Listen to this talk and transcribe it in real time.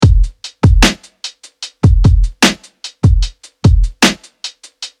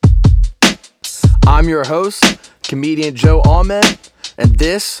I'm your host, comedian Joe Ahmed, and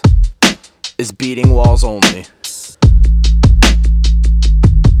this is Beating Walls Only.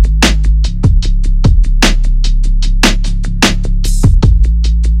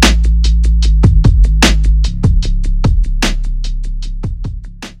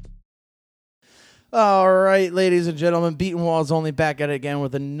 All right, ladies and gentlemen, Beating Walls Only back at it again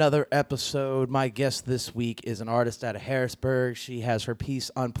with another episode. My guest this week is an artist out of Harrisburg. She has her piece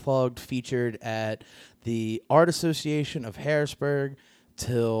Unplugged featured at the Art Association of Harrisburg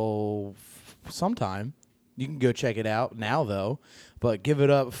till sometime. You can go check it out now, though. But give it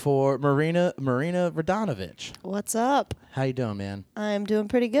up for Marina Radonovich. What's up? How you doing, man? I'm doing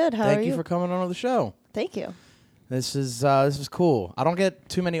pretty good. How are you? Thank you for coming on the show. Thank you. This is cool. I don't get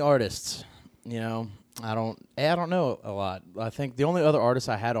too many artists. You know, I don't know a lot. I think the only other artist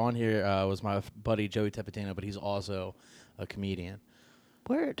I had on here was my buddy Joey Tepetino, but he's also a comedian.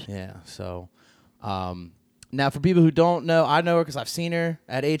 Word. Yeah. So, now for people who don't know, I know her because I've seen her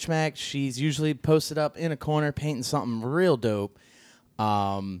at HMAC. She's usually posted up in a corner painting something real dope.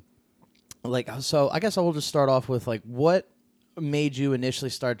 So I guess I will just start off with like, what made you initially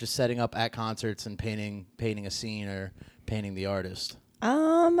start just setting up at concerts and painting a scene or painting the artist?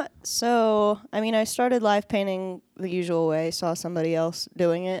 I started live painting the usual way, saw somebody else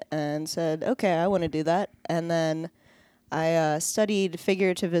doing it and said, okay, I want to do that. And then I studied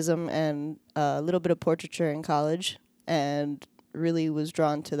figurativism and a little bit of portraiture in college and really was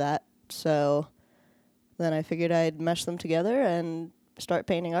drawn to that. So then I figured I'd mesh them together and start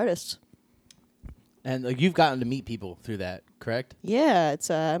painting artists. And you've gotten to meet people through that, correct? Yeah,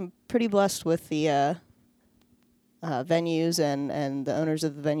 I'm pretty blessed with the venues and the owners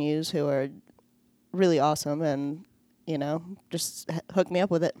of the venues who are really awesome and, just hook me up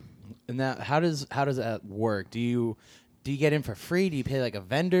with it. And now, how does that work? Do you get in for free? Do you pay like a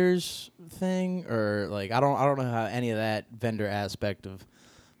vendor's thing, or like I don't know how any of that vendor aspect of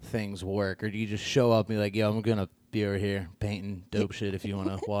things work, or do you just show up and be like, yo, I'm gonna be over here painting dope shit if you want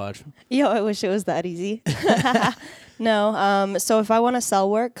to watch? Yo, I wish it was that easy. No, so if I want to sell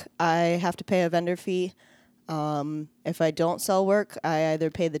work, I have to pay a vendor fee. If I don't sell work, I either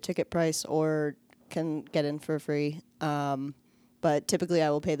pay the ticket price or can get in for free. But typically I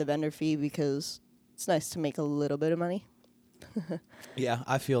will pay the vendor fee because it's nice to make a little bit of money. Yeah,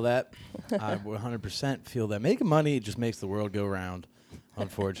 I feel that. I 100% feel that. Making money just makes the world go round,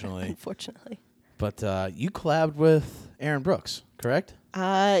 unfortunately. Unfortunately. But you collabed with Aaron Brooks, correct?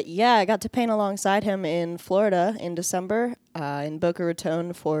 Yeah, I got to paint alongside him in Florida in December, in Boca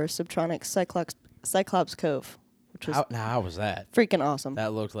Raton for Subtronic Cyclops Cove, which was how was that? freaking awesome.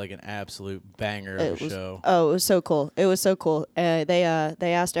 That looked like an absolute banger of a show. Oh, it was so cool. It was so cool. They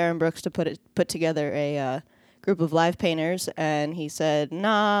asked Aaron Brooks to put together a group of live painters, and he said,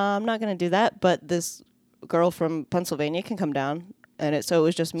 "Nah, I'm not gonna do that." But this girl from Pennsylvania can come down, and so it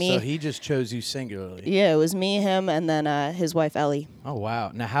was just me. So he just chose you singularly. Yeah, it was me, him, and then his wife Ellie. Oh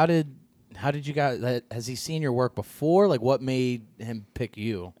wow! Now how did you guys? Has he seen your work before? Like, what made him pick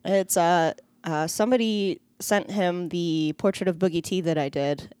you? It's somebody sent him the portrait of Boogie T that I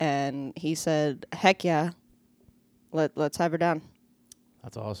did, and he said, "Heck yeah, let's have her down."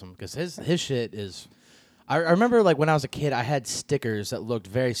 That's awesome because his shit is. I remember like when I was a kid, I had stickers that looked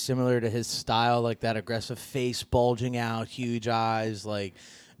very similar to his style, like that aggressive face bulging out, huge eyes, like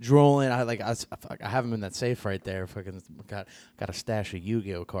drooling. I have them in that safe right there. Fucking got a stash of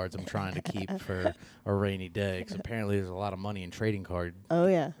Yu-Gi-Oh cards I'm trying to keep for a rainy day because apparently there's a lot of money in trading card. Oh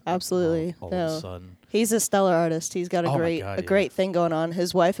yeah, absolutely. All of a sudden, he's a stellar artist. He's got a great thing going on.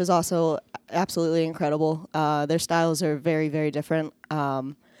 His wife is also absolutely incredible. Their styles are very, very different.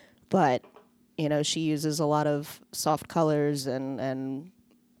 But she uses a lot of soft colors and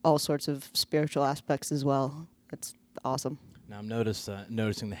all sorts of spiritual aspects as well. It's awesome. Now I'm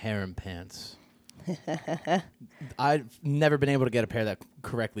noticing the harem pants. I've never been able to get a pair that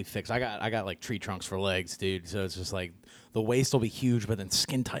correctly fits. I got like tree trunks for legs, dude. So it's just like the waist will be huge, but then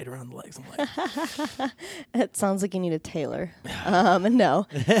skin tight around the legs. I'm like, it sounds like you need a tailor. No,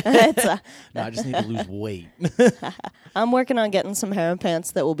 it's, no, I just need to lose weight. I'm working on getting some harem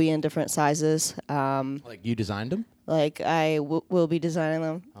pants that will be in different sizes. Like you designed them? Like I will be designing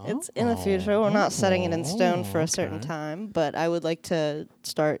them. It's in the future. We're not setting it in stone for a certain time, but I would like to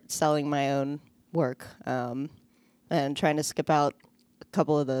start selling my own work and trying to skip out a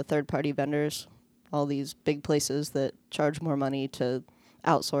couple of the third-party vendors, all these big places that charge more money to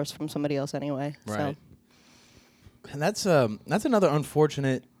outsource from somebody else anyway. Right. So. And that's another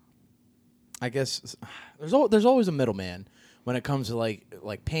unfortunate. I guess there's always a middleman when it comes to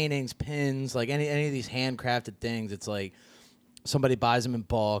like paintings, pins, like any of these handcrafted things. It's like somebody buys them in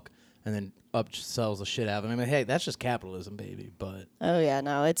bulk and then upsells the shit out of them. I mean, hey, that's just capitalism, baby. But Oh yeah,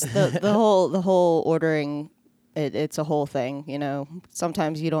 no, it's the whole ordering. It's a whole thing, you know.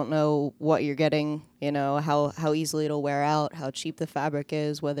 Sometimes you don't know what you're getting, you know, how easily it'll wear out, how cheap the fabric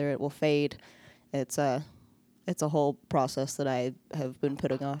is, whether it will fade. It's a whole process that I have been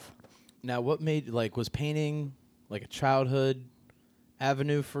putting off. now, what made was painting like a childhood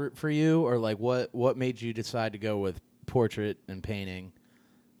avenue for you, or like what made you decide to go with portrait and painting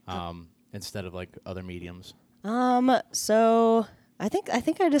instead of like other mediums? So I think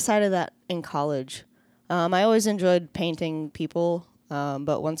I decided that in college. I always enjoyed painting people,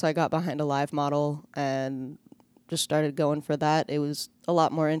 but once I got behind a live model and just started going for that, it was a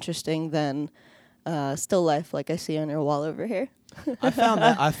lot more interesting than still life like I see on your wall over here. I found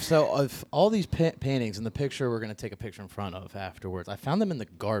that of all these paintings in the picture we're gonna take a picture in front of afterwards. I found them in the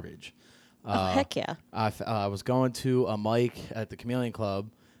garbage. Oh, heck yeah. I was going to a mic at the Chameleon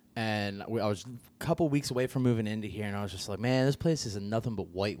Club, and I was a couple weeks away from moving into here, and I was just like, man, this place is nothing but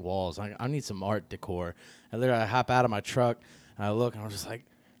white walls. I need some art decor. And literally, I hop out of my truck, and I look, and I was just like,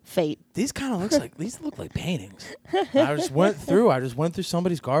 Fate. these look like paintings. And I just went through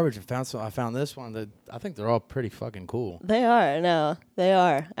somebody's garbage and I found this one that I think they're all pretty fucking cool. They are. No, they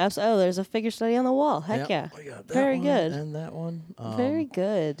are. Absolutely. Oh, there's a figure study on the wall. Heck yeah. We got that Very one good. and that one. Very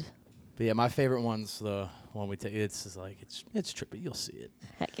good. But yeah, my favorite one's the one we take. It's just like it's trippy. You'll see it.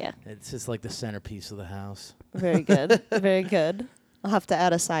 Heck yeah. It's just like the centerpiece of the house. Very good. Very good. I'll have to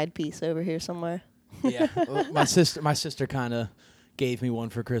add a side piece over here somewhere. Yeah, well, my sister kind of gave me one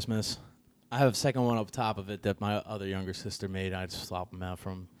for Christmas. I have a second one up top of it that my other younger sister made. I just swap them out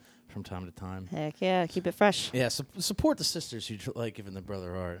from time to time. Heck yeah. Keep it fresh. Yeah, support the sisters who like giving their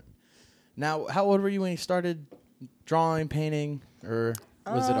brother art. Now, how old were you when you started drawing, painting, or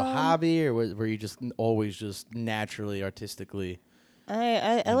was it a hobby, or were you just always just naturally artistically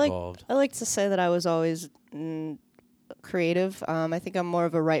involved? I like to say that I was always creative. I think I'm more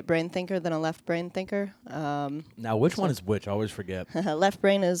of a right brain thinker than a left brain thinker. Now, which one is which? I always forget. Left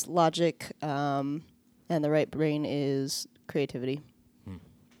brain is logic, and the right brain is creativity.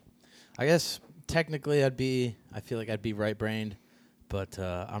 I guess technically I feel like I'd be right-brained, but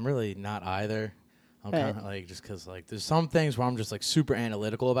I'm really not either. I'm kind of like, just because like there's some things where I'm just like super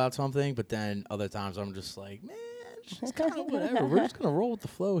analytical about something, but then other times I'm just like, man, it's just kind of whatever. We're just gonna roll with the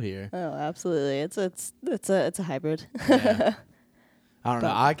flow here. Oh, absolutely. It's a hybrid. Yeah. I don't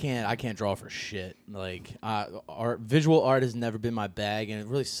know. I can't draw for shit. Like visual art has never been my bag, and it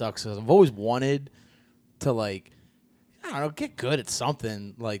really sucks because I've always wanted to like, I don't know, get good at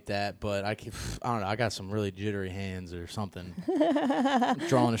something like that, but I don't know. I got some really jittery hands or something.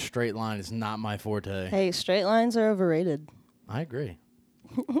 Drawing a straight line is not my forte. Hey, straight lines are overrated. I agree.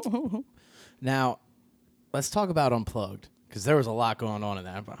 Now, let's talk about Unplugged, because there was a lot going on in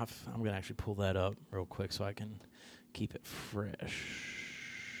that. I'm going to actually pull that up real quick so I can keep it fresh.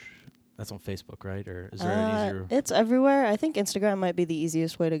 That's on Facebook, right? Or is there an easier? It's everywhere. I think Instagram might be the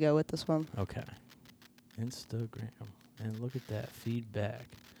easiest way to go with this one. Okay. Instagram. And look at that feedback.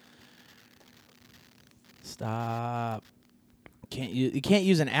 Stop. You can't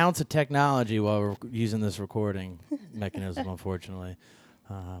use an ounce of technology while we're using this recording mechanism, unfortunately.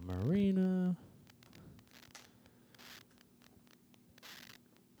 Marina.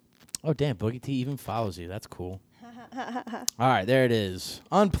 Oh, damn. Boogie T even follows you. That's cool. All right, there it is.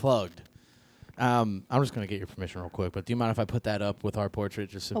 Unplugged. I'm just going to get your permission real quick, but do you mind if I put that up with our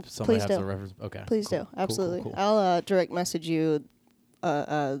portrait just so somebody has a reference? Okay. Please cool. do. Absolutely. Cool. I'll direct message you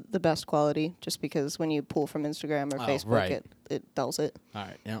the best quality, just because when you pull from Instagram or Facebook, it dulls it. All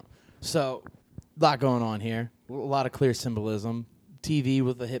right. Yeah. So, a lot going on here. A lot of clear symbolism. TV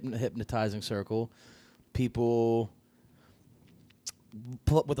with a hypnotizing circle. People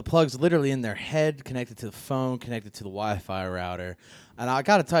with the plugs literally in their head, connected to the phone, connected to the Wi-Fi router. And I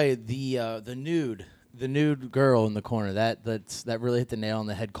got to tell you, the nude girl in the corner, that really hit the nail on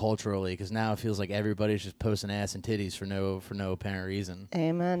the head culturally, because now it feels like everybody's just posting ass and titties for no apparent reason.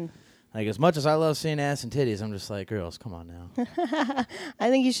 Amen. Like, as much as I love seeing ass and titties, I'm just like, girls, come on now. I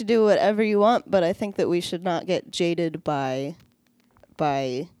think you should do whatever you want, but I think that we should not get jaded by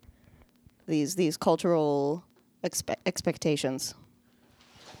these cultural expectations.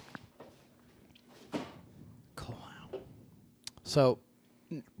 So,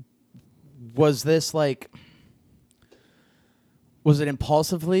 was this like, was it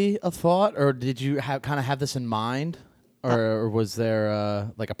impulsively a thought, or did you kind of have this in mind, or was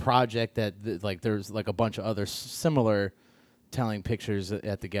there like a project that like there's like a bunch of other similar telling pictures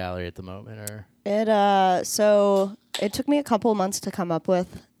at the gallery at the moment, or? So it took me a couple months to come up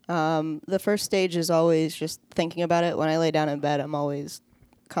with. The first stage is always just thinking about it. When I lay down in bed, I'm always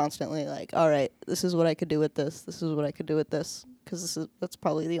constantly like, all right, this is what I could do with this. This is what I could do with this. Because that's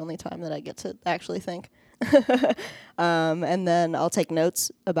probably the only time that I get to actually think. And then I'll take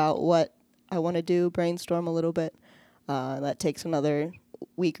notes about what I want to do, brainstorm a little bit. That takes another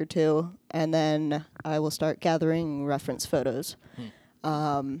week or two, and then I will start gathering reference photos.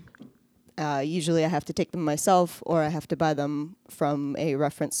 Usually I have to take them myself, or I have to buy them from a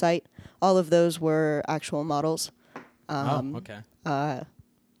reference site. All of those were actual models. Okay.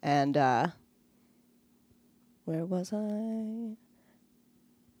 And where was I?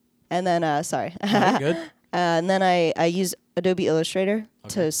 And then, sorry. Good. And then I use Adobe Illustrator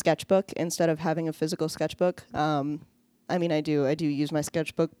to sketchbook instead of having a physical sketchbook. I mean, I do use my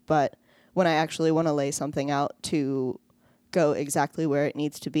sketchbook, but when I actually want to lay something out to go exactly where it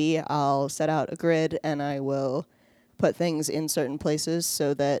needs to be, I'll set out a grid and I will put things in certain places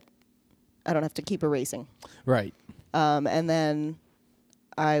so that I don't have to keep erasing. Right. And then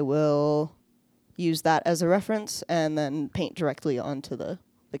I will use that as a reference and then paint directly onto the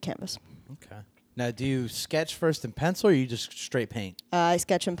canvas. Okay. Now, do you sketch first in pencil, or you just straight paint? I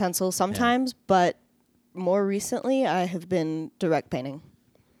sketch in pencil sometimes, but more recently I have been direct painting.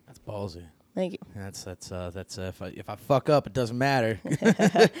 That's ballsy. Thank you. That's if I fuck up, it doesn't matter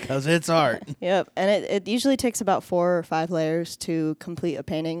because it's art. Yep, and it usually takes about 4 or 5 layers to complete a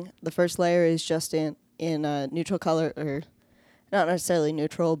painting. The first layer is just in a neutral color, or not necessarily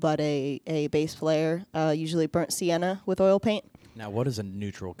neutral, but a base layer, usually burnt sienna with oil paint. Now, what is a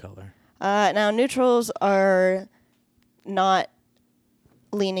neutral color? Now, neutrals are not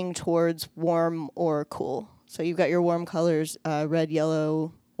leaning towards warm or cool. So you've got your warm colors, red,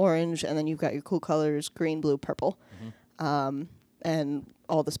 yellow, orange, and then you've got your cool colors, green, blue, purple, and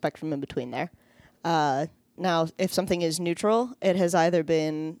all the spectrum in between there. Now, if something is neutral, it has either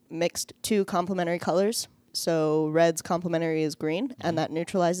been mixed 2 complementary colors. So red's complementary is green, and that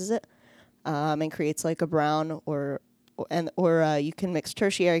neutralizes it and creates like a brown, or you can mix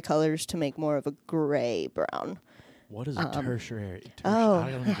tertiary colors to make more of a gray brown. What is a tertiary? Oh. I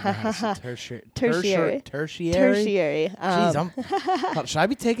don't even know how to say tertiary. Tertiary. Tertiary. Jeez, should I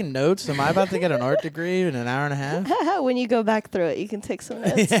be taking notes? Am I about to get an art degree in an hour and a half? When you go back through it, you can take some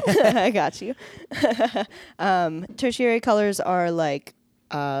notes. I got you. Tertiary colors are like,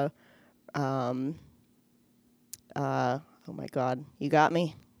 oh my God, you got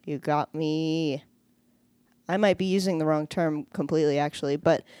me. You got me. I might be using the wrong term completely, actually,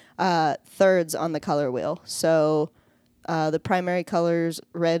 but thirds on the color wheel. So the primary colors,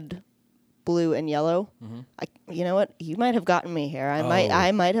 red, blue, and yellow. You know what? You might have gotten me here.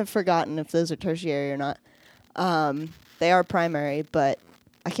 I might have forgotten if those are tertiary or not. They are primary, but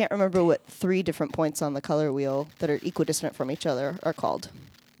I can't remember what 3 different points on the color wheel that are equidistant from each other are called.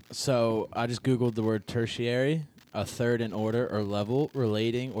 So I just Googled the word tertiary, a third in order or level,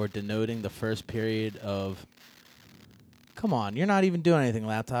 relating or denoting the first period of... Come on, you're not even doing anything,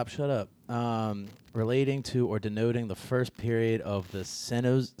 laptop. Shut up. Relating to or denoting the first period of the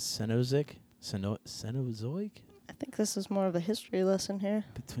Cenozoic? I think this is more of a history lesson here.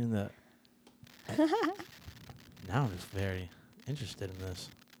 Between the... Now I'm just very interested in this.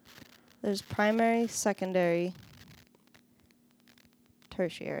 There's primary, secondary,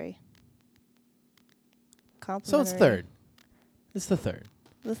 tertiary. So it's third. It's the third.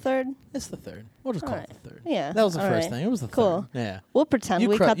 The third? It's the third. We'll just call it the third. Yeah. That was the all first right. thing. It was the Cool. third. Yeah. We'll pretend You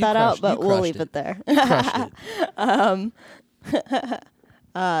we cru- cut you that out, crushed- but you we'll crushed leave it. it there. You crushed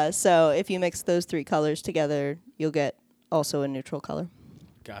it. So if you mix those 3 colors together, you'll get also a neutral color.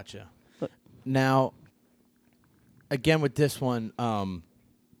 Gotcha. But- Now, again with this one,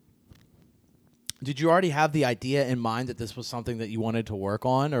 did you already have the idea in mind that this was something that you wanted to work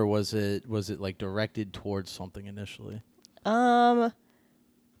on, or was it like directed towards something initially?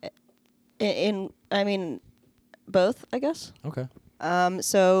 I mean, both, I guess. Okay.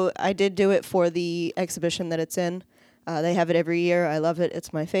 So I did do it for the exhibition that it's in. They have it every year. I love it.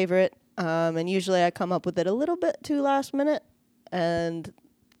 It's my favorite. And usually I come up with it a little bit too last minute, and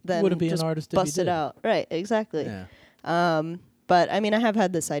then Wouldn't be just an artist if you bust it did. out. Right, exactly. Yeah. But I mean, I have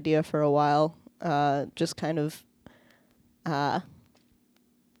had this idea for a while. Just kind of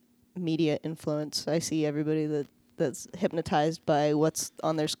media influence. I see everybody that's hypnotized by what's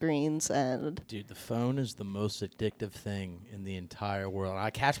on their screens, and Dude, the phone is the most addictive thing in the entire world. I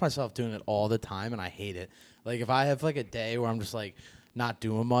catch myself doing it all the time, and I hate it. Like, if I have, like, a day where I'm just, like, not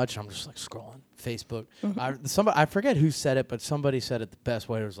doing much, I'm just, like, scrolling Facebook. I forget who said it, but somebody said it the best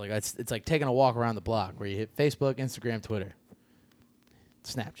way. It was, like, it's like taking a walk around the block where you hit Facebook, Instagram, Twitter,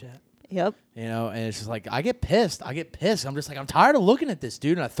 Snapchat. yep. You know, and it's just like, I get pissed. I'm just like, I'm tired of looking at this,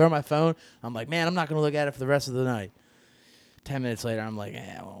 dude. And I throw my phone. I'm like, man, I'm not going to look at it for the rest of the night. 10 minutes later, I'm like,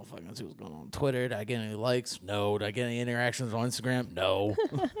 well, fucking see what's going on Twitter. Did I get any likes? No. Did I get any interactions on Instagram? No.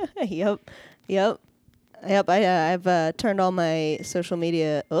 Yep. I've turned all my social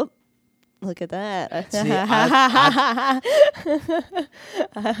media. Oh, look at that. See,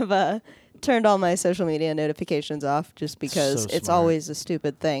 I've turned all my social media notifications off just because So it's smart. always a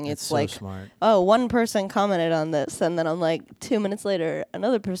stupid thing. It's so like, smart. oh, one person commented on this, and then I'm like, 2 minutes later,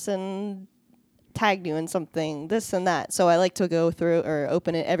 another person tagged you in something, this and that. So I like to go through or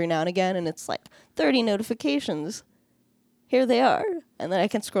open it every now and again, and it's like 30 notifications. Here they are. And then I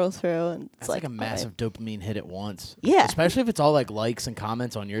can scroll through, and it's That's like a all right. massive dopamine hit at once. Yeah. Especially if it's all like likes and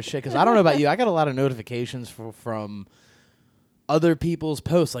comments on your shit. Because I don't know about you. I got a lot of notifications from other people's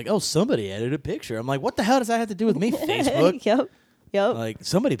posts. Like, oh, somebody added a picture. I'm like, what the hell does that have to do with me, Facebook? Yep. Like,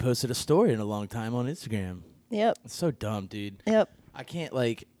 somebody posted a story in a long time on Instagram. Yep. It's so dumb, dude. Yep. I can't,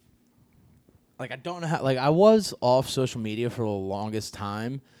 like, I don't know how, like, I was off social media for the longest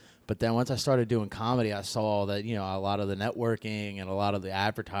time. But then once I started doing comedy, I saw that, you know, a lot of the networking and a lot of the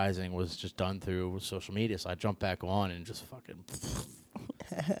advertising was just done through social media. So I jumped back on and just fucking.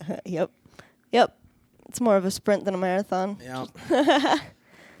 Yep. It's more of a sprint than a marathon. Yeah.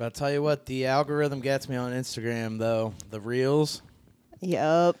 But I'll tell you what, the algorithm gets me on Instagram, though. The Reels,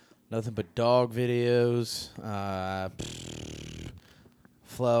 Yep. nothing but dog videos.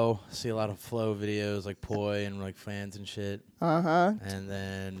 Flow. See a lot of Flow videos, like Poi and like fans and shit. Uh-huh. And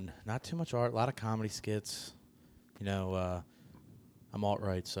then not too much art, a lot of comedy skits. You know, I'm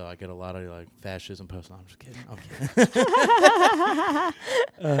alt-right, so I get a lot of like fascism posts. No, I'm just kidding. I'm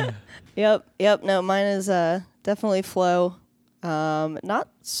kidding. Yep. No, mine is definitely Flow. Not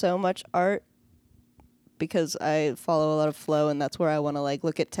so much art because I follow a lot of Flow, and that's where I want to like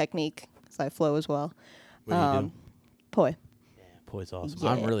look at technique because I flow as well. What do you do? Poi. Poi's awesome.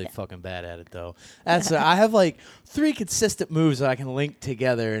 Yeah. I'm really fucking bad at it though. That's I have like 3 consistent moves that I can link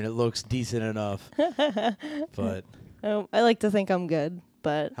together, and it looks decent enough. But I like to think I'm good,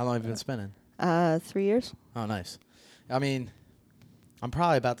 but how long have you been spinning? 3 years. Oh, nice. I mean, I'm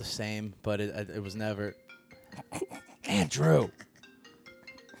probably about the same, but it was never. Andrew.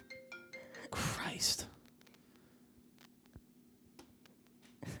 Christ.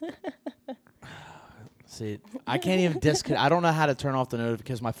 See, I can't even disconnect. I don't know how to turn off the notification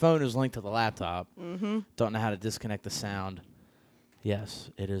because my phone is linked to the laptop. Mm-hmm. Don't know how to disconnect the sound. Yes,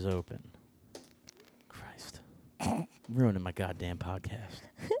 it is open. Christ. Ruining my goddamn podcast.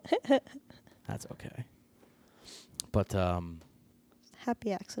 That's okay. But,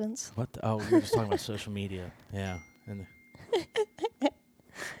 Happy accidents. what? Oh, we were just talking about social media. Yeah. And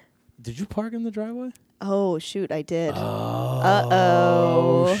did you park in the driveway? Oh shoot, I did.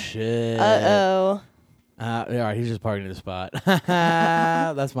 Oh, shit. Uh-oh. All right, he's just parking in the spot.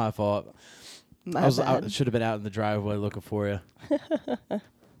 That's my fault. My I bad. should have been out in the driveway looking for you.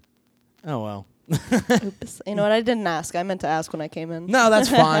 Oh, well. Oops. You know what? I didn't ask. I meant to ask when I came in. No, that's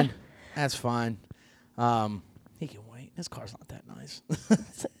fine. That's fine. He can wait. His car's not that nice.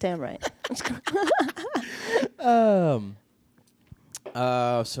 Damn right.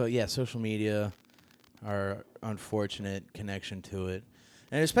 So yeah, social media, our unfortunate connection to it,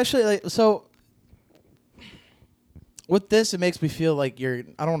 and especially like so. With this, it makes me feel like I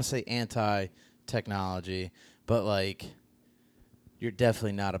don't want to say anti-technology, but like you're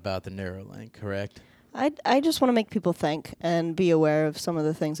definitely not about the Neuralink, correct? I just want to make people think and be aware of some of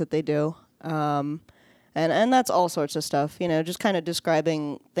the things that they do. And that's all sorts of stuff, you know, just kind of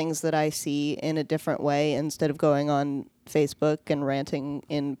describing things that I see in a different way instead of going on Facebook and ranting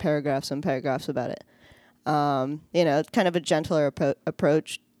in paragraphs and paragraphs about it. You know, it's kind of a gentler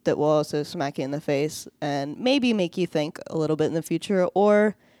approach that will also smack you in the face and maybe make you think a little bit in the future.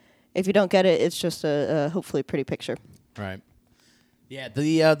 Or if you don't get it, it's just a hopefully pretty picture. Right. Yeah,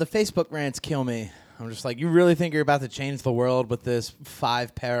 the Facebook rants kill me. I'm just like, you really think you're about to change the world with this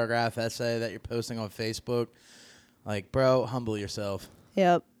 5-paragraph essay that you're posting on Facebook? Like, bro, humble yourself.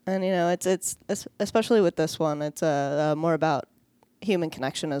 Yep. And, you know, it's especially with this one, it's more about human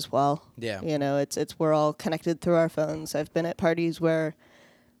connection as well. Yeah. You know, it's we're all connected through our phones. I've been at parties where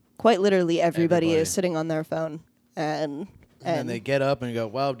quite literally everybody is sitting on their phone. And then they get up and go,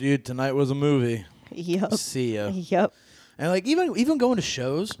 wow, dude, tonight was a movie. Yep. See ya. Yep. And, like, even going to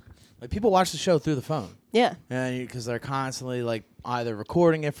shows, like, people watch the show through the phone. Yeah. And because they're constantly, like, either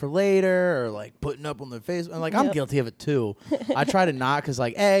recording it for later or, like, putting up on their face. And, like, I'm guilty of it, too. I try to not because,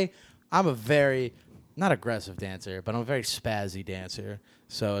 like, I'm a very, not aggressive dancer, but I'm a very spazzy dancer.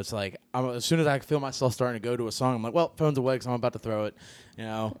 So it's like, as soon as I feel myself starting to go to a song, I'm like, well, phone's away because I'm about to throw it, you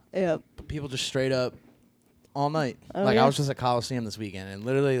know. Yep. But people just straight up all night. Oh, like, yeah. I was just at Coliseum this weekend, and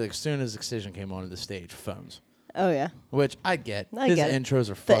literally, like, as soon as Excision came onto the stage, phones. Oh yeah, which I get. I His get it. intros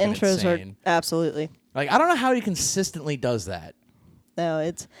are The fucking intros insane. are absolutely. Like I don't know how he consistently does that. No,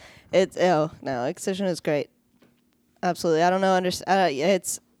 it's no, Excision is great. Absolutely, I don't know.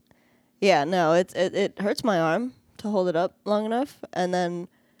 It hurts my arm to hold it up long enough, and then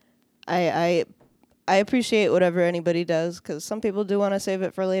I appreciate whatever anybody does because some people do want to save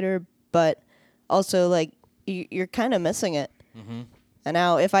it for later, but also like you're kind of missing it. Mm-hmm. And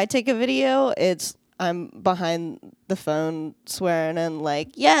now if I take a video, I'm behind the phone swearing and like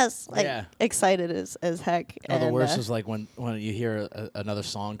yes, like excited as heck. Oh, the and, worst is like when you hear another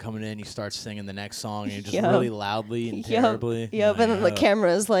song coming in, you start singing the next song, and you just really loudly and terribly. Yep, and then the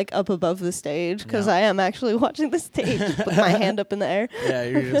camera is like up above the stage because I am actually watching the stage with my hand up in the air. Yeah,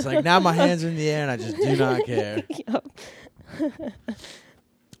 you're just like, now my hands are in the air and I just do not care. Yep.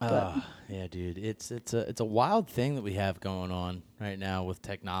 Yeah, dude, it's a wild thing that we have going on right now with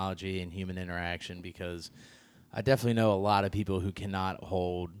technology and human interaction because I definitely know a lot of people who cannot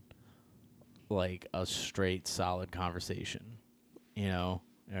hold like a straight, solid conversation. You know,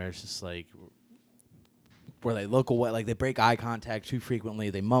 or it's just like where they look away, like they break eye contact too frequently.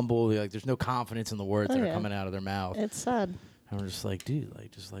 They mumble. Like there's no confidence in the words that are coming out of their mouth. It's sad. And we're just like, dude,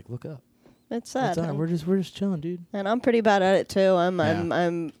 like just like look up. It's sad. We're just chilling, dude. And I'm pretty bad at it too.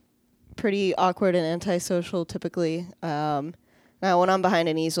 I'm pretty awkward and antisocial typically. Now when I'm behind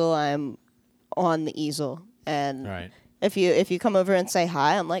an easel, I'm on the easel. And if you come over and say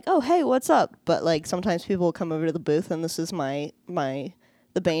hi, I'm like, oh hey, what's up? But like sometimes people will come over to the booth, and this is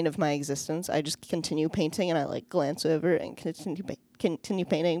the bane of my existence. I just continue painting, and I like glance over and continue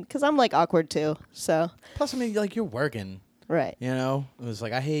painting because I'm like awkward too. So plus, I mean, like you're working, right? You know, it was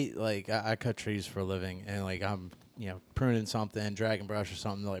like I hate like I cut trees for a living, and like I'm pruning something, dragging brush or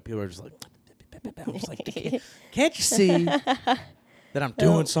something. Like people are just like, I'm just like, can't you see? That I'm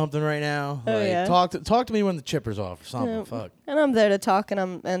doing something right now. Talk to me when the chipper's off or something. Fuck. And I'm there to talk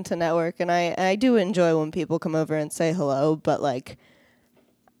and to network, and I do enjoy when people come over and say hello, but like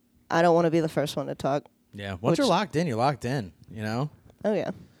I don't want to be the first one to talk. Yeah. Once you're locked in, you're locked in. You know. Oh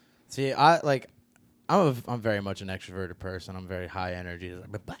yeah. See, I'm very much an extroverted person. I'm very high energy.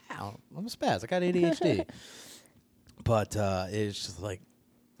 But wow, I'm a spaz. I got ADHD. But it's just like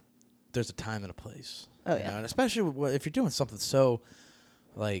there's a time and a place. Oh yeah. And especially if you're doing something so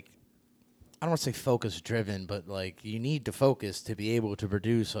like I don't want to say focus driven, but like you need to focus to be able to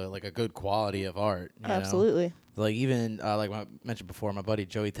produce like a good quality of art. Absolutely. Know? Like even like I mentioned before, my buddy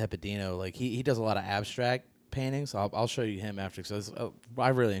Joey Tepedino, like he does a lot of abstract paintings. I'll show you him after because I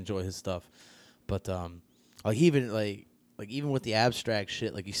really enjoy his stuff. But like even with the abstract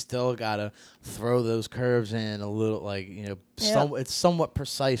shit, like you still gotta throw those curves in a little, like it's somewhat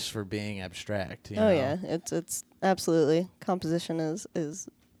precise for being abstract. You know? Yeah, it's absolutely composition is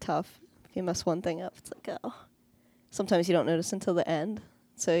tough. If you mess one thing up, it's like sometimes you don't notice until the end.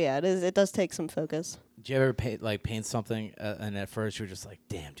 So yeah, it does take some focus. Do you ever paint something and at first you were just like,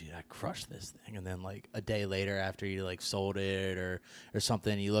 damn, dude, I crushed this thing, and then like a day later after you like sold it or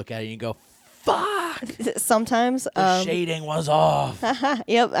something, you look at it and you go, fuck. Sometimes the shading was off.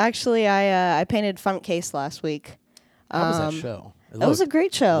 Yep, actually, I painted Front Case last week. How was that show? It was a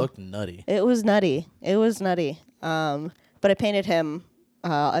great show. It looked nutty. It was nutty. But I painted him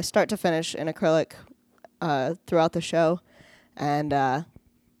start to finish in acrylic throughout the show, and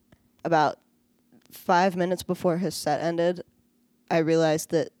about 5 minutes before his set ended, I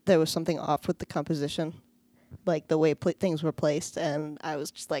realized that there was something off with the composition, like the way things were placed, and I was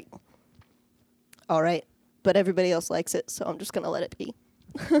just like, all right, but everybody else likes it, so I'm just going to let it be.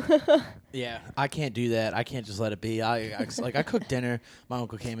 Yeah, I can't do that. I can't just let it be. I cooked dinner. My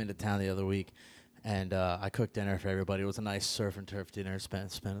uncle came into town the other week, and I cooked dinner for everybody. It was a nice surf and turf dinner.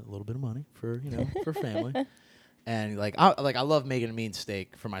 Spent a little bit of money for family. And I love making a mean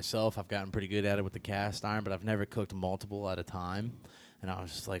steak for myself. I've gotten pretty good at it with the cast iron, but I've never cooked multiple at a time. And I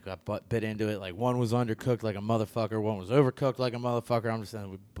was just like, I bit into it. Like one was undercooked like a motherfucker, one was overcooked like a motherfucker. I'm just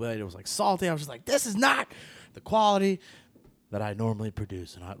saying, but it was like salty. I was just like, this is not the quality that I normally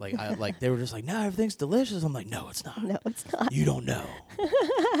produce. And I they were just like, no, everything's delicious. I'm like, no, it's not. No, it's not. You don't know.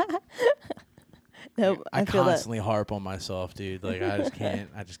 Nope, I constantly harp on myself, dude. Like I just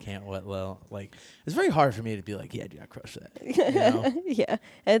can't let well. Like it's very hard for me to be like, yeah, dude, I crushed that. You know? Yeah,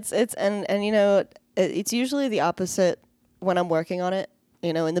 it's it's usually the opposite when I'm working on it.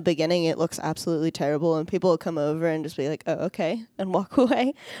 In the beginning it looks absolutely terrible, and people will come over and just be like, oh, okay, and walk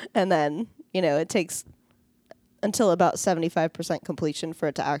away, and then it takes until about 75% completion for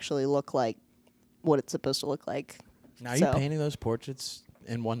it to actually look like what it's supposed to look like. Now, are you painting those portraits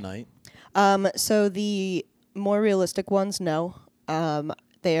in one night? So the more realistic ones, no.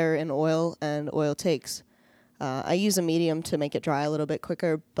 They are in oil, and oil takes I use a medium to make it dry a little bit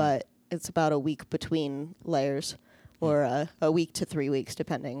quicker, but it's about a week between layers, or a week to 3 weeks,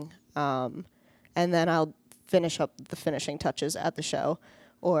 depending. And then I'll finish up the finishing touches at the show,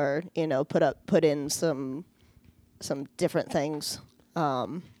 or put in some different things.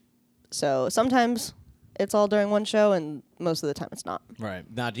 So sometimes it's all during one show, and most of the time it's not. Right.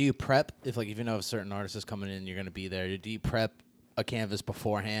 Now, do you prep if you know a certain artist is coming in, you're going to be there? Do you prep a canvas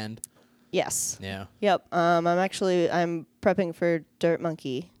beforehand? Yes. Yeah. Yep. I'm prepping for Dirt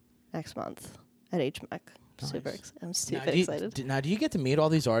Monkey next month at HMEC. Nice. I'm super excited. Now, do you get to meet all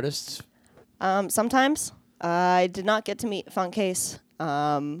these artists? Sometimes. I did not get to meet Funkcase.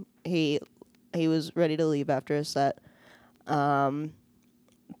 He was ready to leave after his set.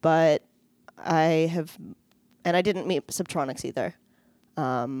 But I didn't meet Subtronics either.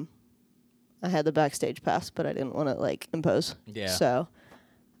 I had the backstage pass, but I didn't want to impose. Yeah. So,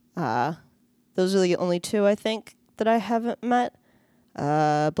 those are the only two I think that I haven't met.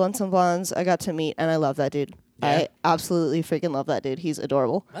 Blunts and Blondes I got to meet, and I love that dude. Yeah. I absolutely freaking love that dude. He's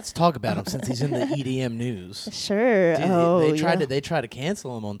adorable. Let's talk about him since he's in the EDM news. Sure. Dude, they tried to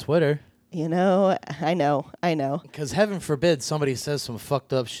cancel him on Twitter. I know. Because heaven forbid somebody says some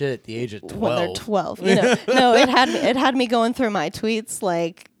fucked up shit at the age of 12. When they're 12. No, it had me going through my tweets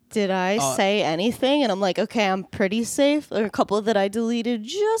did I say anything? And I'm like, okay, I'm pretty safe. There are a couple that I deleted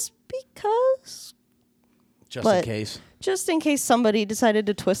just because. In case. Just in case somebody decided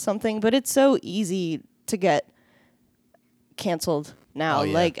to twist something. But it's so easy to get canceled now. Oh,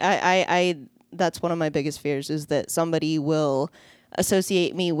 yeah. I that's one of my biggest fears, is that somebody will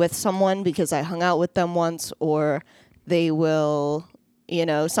associate me with someone because I hung out with them once, or they will,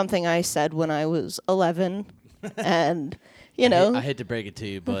 something I said when I was 11, and I hate to break it to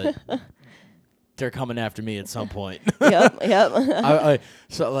you, but they're coming after me at some point. Yep. I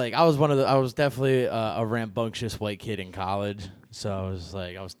was definitely a rambunctious white kid in college, so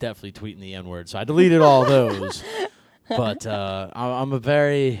I was definitely tweeting the N-word, so I deleted all those. But I'm a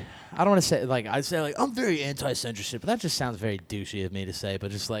very, I don't want to say I'd say I'm very anti-censorship, but that just sounds very douchey of me to say.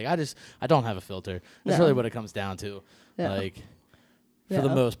 But just I don't have a filter. That's really what it comes down to. Yeah. For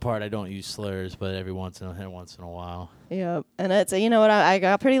the most part, I don't use slurs, but every once in a while. Yeah, and it's what I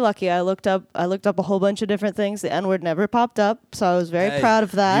got pretty lucky. I looked up a whole bunch of different things. The N-word never popped up, so I was very proud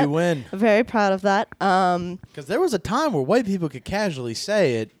of that. You win. Very proud of that. Because there was a time where white people could casually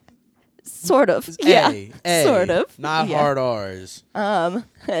say it. Sort of. Yeah. Sort of. Not hard R's. But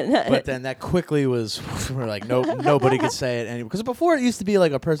then that quickly was we're nobody could say it anymore. Because before it used to be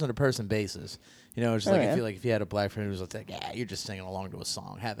a person-to-person basis. It's if you had a black friend who was yeah, you're just singing along to a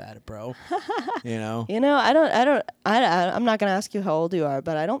song. Have at it, bro. I'm not gonna ask you how old you are,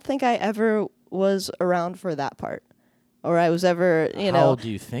 but I don't think I ever was around for that part, or I was ever. How old do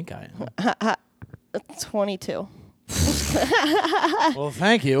you think I am? 22. Well,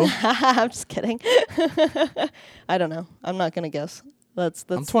 thank you. I'm just kidding. I don't know. I'm not gonna guess.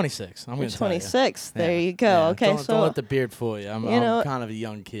 I'm 26. I'm 26. There you go. Yeah. Okay, don't let the beard fool you. I'm kind of a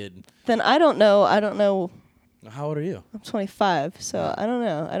young kid. Then I don't know. How old are you? I'm 25. So I don't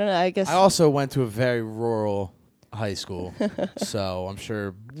know. I guess I also went to a very rural high school, so I'm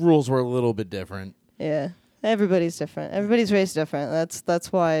sure rules were a little bit different. Yeah, everybody's different. Everybody's raised different.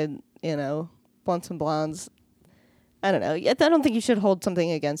 That's why Blunts and Blondes. I don't know. I don't think you should hold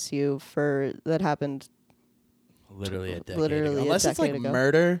something against you for that happened. Literally a decade Literally ago. Unless it's ago.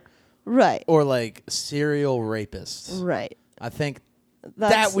 murder. Right. Or serial rapists. Right. I think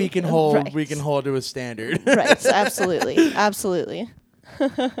that we can hold right. we can hold to a standard. Right. Absolutely. Absolutely.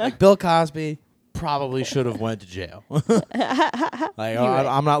 Bill Cosby probably should have went to jail. Right.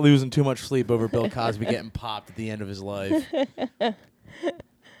 I'm not losing too much sleep over Bill Cosby getting popped at the end of his life.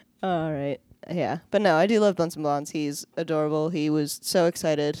 All right. Yeah. But no, I do love Blunts and Blondes. He's adorable. He was so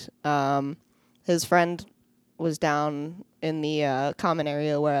excited. His friend was down in the common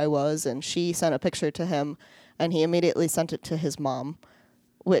area where I was, and she sent a picture to him, and he immediately sent it to his mom,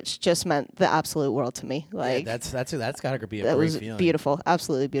 which just meant the absolute world to me. That's gotta be a that great was feeling. Beautiful,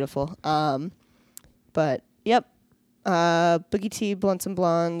 absolutely beautiful. But yep, Boogie T, Blunts and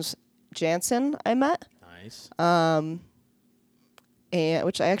Blondes, Jansen, I met. Nice. And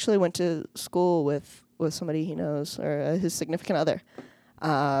which I actually went to school with somebody he knows, or his significant other,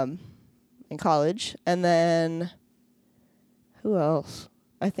 in college. And then who else?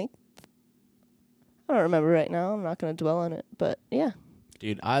 I think I don't remember right now. I'm not going to dwell on it, but yeah.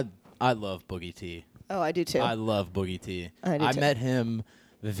 Dude, I love Boogie T. Oh, I do too. I love Boogie T. I met him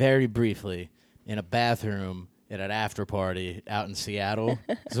very briefly in a bathroom at an after party out in Seattle.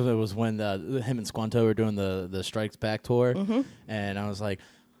 So it was when him and Squanto were doing the Strikes Back tour. Mm-hmm. And I was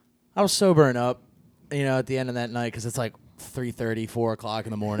sobering up. at the end of that night, because it's like 3:30, 4 o'clock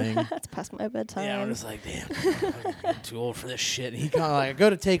in the morning. That's past my bedtime. Yeah, I'm just like, damn, I'm too old for this shit. And he kind of like, I go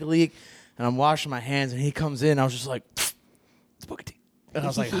to take a leak, and I'm washing my hands, and he comes in. I was just like, it's Booker T. And I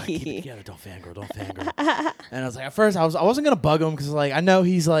was like, keep it together, don't fangirl. And I was like, at first, I wasn't gonna bug him because like I know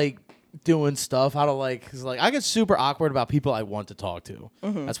he's like doing stuff. I don't like, because like I get super awkward about people I want to talk to.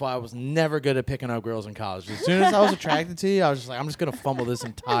 That's why I was never good at picking up girls in college. As soon as I was attracted to you, I was just like, I'm just gonna fumble this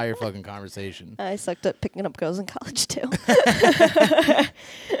entire fucking conversation. I sucked at picking up girls in college too.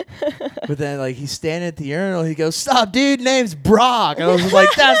 But then like he's standing at the urinal, he goes, "Stop, dude, name's Brock." And I was just like,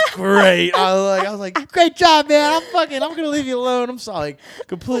 "That's great." I was like, "Great job, man. I'm gonna leave you alone." I'm sorry, like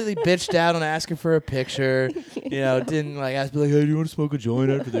completely bitched out on asking for a picture. Didn't like ask me like, "Hey, do you want to smoke a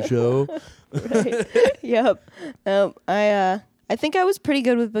joint after the show?" Right. Yep. I think I was pretty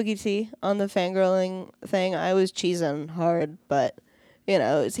good with Boogie T on the fangirling thing. I was cheesing hard, but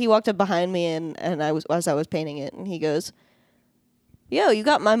he walked up behind me and as I was painting it, and he goes, "Yo, you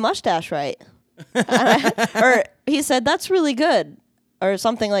got my mustache right." Or he said, "That's really good," or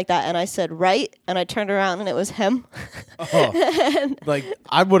something like that. And I said, "Right," and I turned around and it was him. Oh, like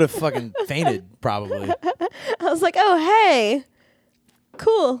I would have fucking fainted probably. I was like, "Oh, hey,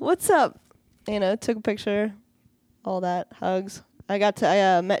 cool, what's up?" Took a picture, all that, hugs. I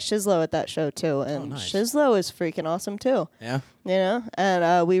met Shizlo at that show too, and nice. Shizlo is freaking awesome too. Yeah.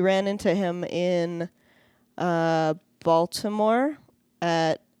 And we ran into him in Baltimore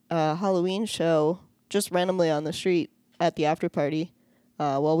at a Halloween show, just randomly on the street at the after party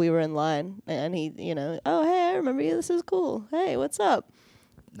while we were in line, and he, "Oh, hey, I remember you. This is cool. Hey, what's up?"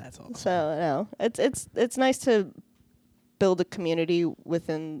 That's awesome. So it's nice to build a community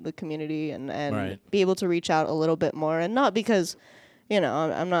within the community and Right. be able to reach out a little bit more, and not because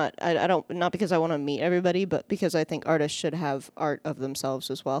not because I want to meet everybody, but because I think artists should have art of themselves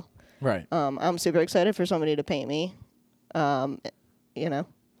as well. Right. I'm super excited for somebody to paint me.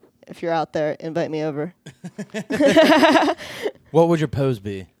 If you're out there, invite me over. What would your pose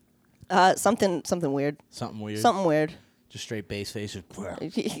be? Something weird. Something weird. Something weird. Just straight bass face.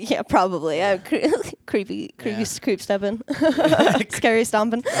 Yeah, probably. I'm creepy creep stepping, scary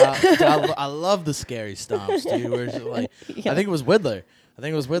stomping. I love the scary stomps, dude. Where it's just like, Yeah. I think it was Whittler.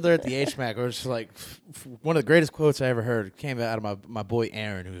 at the HMAC, where it's like one of the greatest quotes I ever heard came out of my boy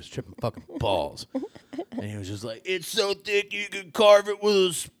Aaron, who was tripping fucking balls. And he was just like, "It's so thick you can carve it with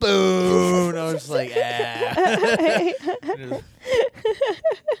a spoon." I was just like,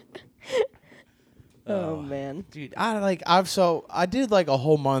 Oh man, dude, I did like a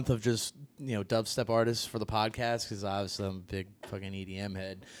whole month of just dubstep artists for the podcast because obviously I'm a big fucking EDM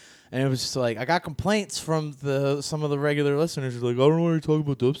head, and it was just like I got complaints from some of the regular listeners who were like, "I don't know why you're talking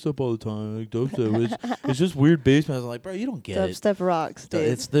about dubstep all the time. Like dubstep, it's just weird bass." I was like, "Bro, you don't get it. dubstep rocks, dude.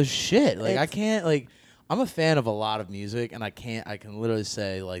 It's the shit. Like I can't like." I'm a fan of a lot of music, and I can literally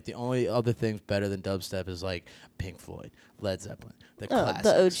say like the only other things better than dubstep is like Pink Floyd, Led Zeppelin, the classics.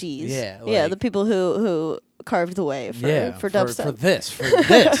 The OGs. Yeah, the people who carved the way for dubstep. For this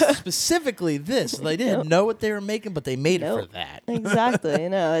specifically this. They didn't know what they were making, but they made it for that. Exactly.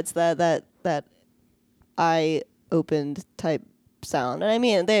 It's that eye opened type sound, and I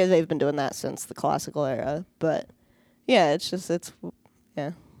mean they've been doing that since the classical era, but yeah, it's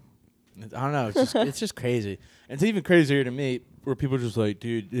yeah. I don't know. It's just crazy. And it's even crazier to me where people are just like,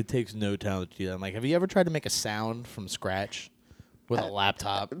 dude, it takes no talent to do that. I'm like, have you ever tried to make a sound from scratch with a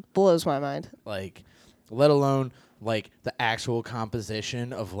laptop? Blows my mind. Like, let alone like the actual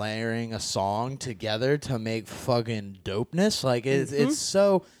composition of layering a song together to make fucking dopeness. Like,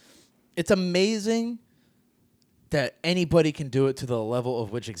 it's amazing that anybody can do it to the level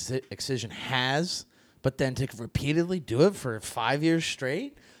of which Excision has, but then to repeatedly do it for 5 years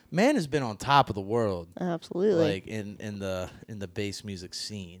straight. Man has been on top of the world, Absolutely. like in the bass music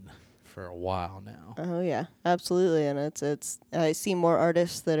scene for a while now. Oh yeah, absolutely, and it's. I see more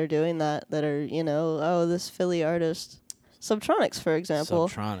artists that are doing that are this Philly artist, Subtronics, for example.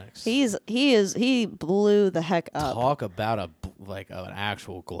 Subtronics. He blew the heck up. Talk about an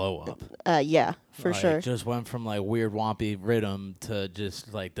actual glow up. Yeah, for sure. Just went from like weird wompy rhythm to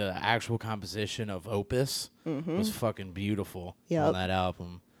just like the actual composition of Opus was fucking beautiful on that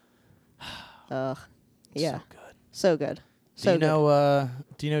album. Yeah. So good. So good.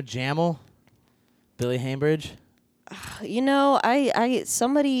 Do you know Jamel? Billy Hambridge? One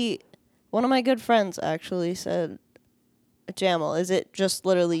of my good friends actually said, Jamel, is it just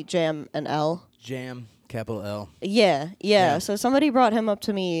literally Jam and L? Jam, capital L. Yeah. So somebody brought him up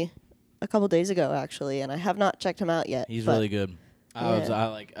to me a couple days ago, actually, and I have not checked him out yet. He's really good. I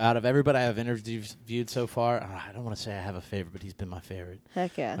like out of everybody I have interviewed so far. I don't want to say I have a favorite, but he's been my favorite.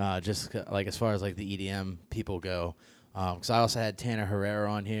 Heck yeah. Like as far as like the EDM people go. Because I also had Tanner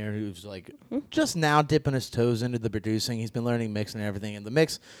Herrera on here, who's like just now dipping his toes into the producing. He's been learning mixing and everything. And the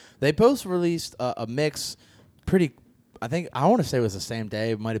mix, they both released a mix I want to say it was the same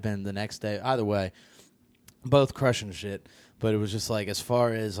day. It might have been the next day. Either way, both crushing shit. But it was just like, as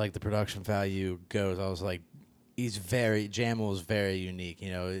far as like the production value goes, I was like, Jamal is very unique.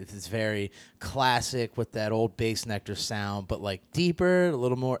 You know, it's very classic with that old bass nectar sound, but like deeper, a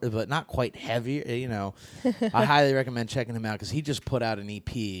little more, but not quite heavy. You know, I highly recommend checking him out because he just put out an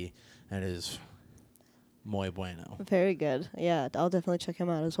EP and it is muy bueno. Very good. Yeah, I'll definitely check him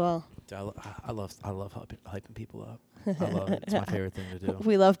out as well. I love hyping people up. I love it. It's my favorite thing to do.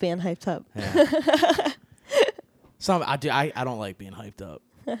 We love being hyped up. Yeah. I don't like being hyped up.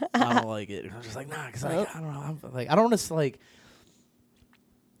 I don't like it. I'm just like, nah, because I don't know. I don't want to like.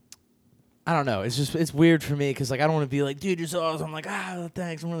 I don't know. It's weird for me because like I don't want to be like, dude, you're so awesome. I'm like,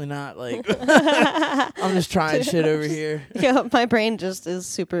 thanks. I'm really not like. I'm just trying shit over here. Yeah, my brain just is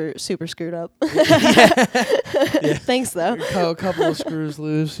super screwed up. Yeah. Thanks though. A couple of screws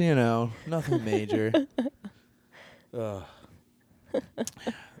loose, you know, nothing major.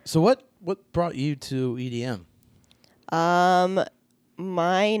 So what brought you to EDM?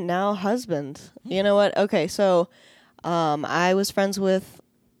 My now husband. You know what? Okay, so I was friends with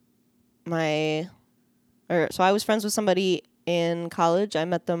I was friends with somebody in college. I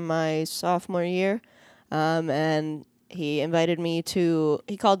met them my sophomore year. And he invited me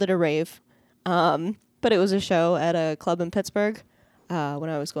he called it a rave. But it was a show at a club in Pittsburgh, when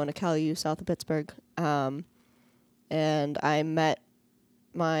I was going to Cal U south of Pittsburgh. And I met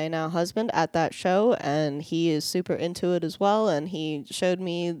my now husband at that show, and he is super into it as well, and he showed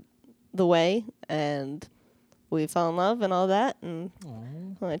me the way, and we fell in love and all that, and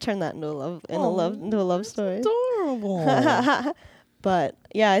I turned that into a love story. Adorable. But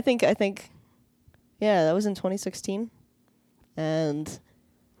yeah, I think yeah, that was in 2016, and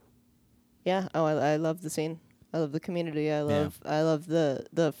yeah, I love the scene. I love the community. I love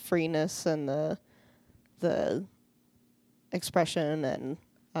the freeness and the expression, and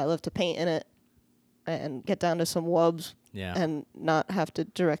I love to paint in it and get down to some wubs and not have to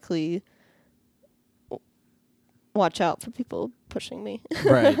directly watch out for people pushing me.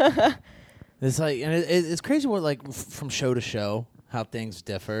 Right. It's like, and it's crazy what like from show to show how things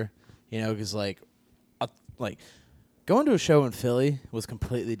differ, you know, because like going to a show in Philly was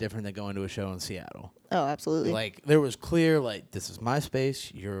completely different than going to a show in Seattle. Oh, absolutely. Like there was clear, like, this is my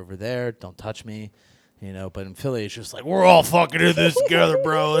space, you're over there, don't touch me. You know, but in Philly, it's just like, we're all fucking in this together,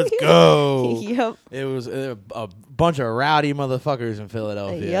 bro. Let's go. Yep. It was a bunch of rowdy motherfuckers in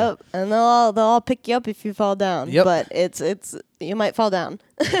Philadelphia. Yep. And they'll all pick you up if you fall down. Yep. But it's you might fall down.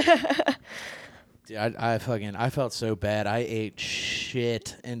 Dude, I felt so bad. I ate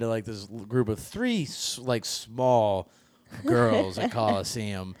shit into like this group of three like small girls at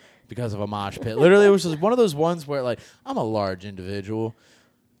Coliseum because of a mosh pit. Literally, it was just one of those ones where like I'm a large individual.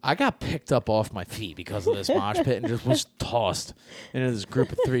 I got picked up off my feet because of this mosh pit and just was tossed into this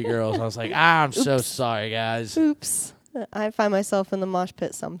group of three girls. I was like, I'm so sorry, guys. Oops. I find myself in the mosh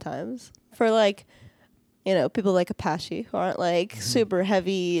pit sometimes for like, you know, people like Apache who aren't like super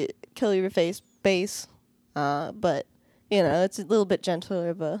heavy, kill your face bass, but you know, it's a little bit gentler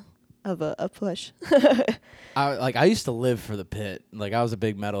of a push. I used to live for the pit. Like I was a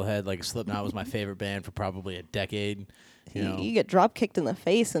big metalhead. Like Slipknot was my favorite band for probably a decade. You know. You get drop kicked in the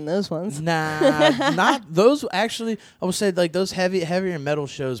face in those ones. Nah, not those. Actually, I would say like those heavier metal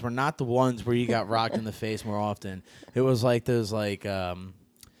shows were not the ones where you got rocked in the face more often. It was like those like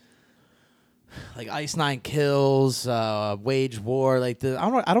Ice Nine Kills, Wage War. Like I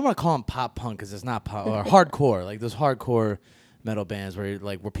don't want to call them pop punk because it's not pop or hardcore. Like those hardcore metal bands where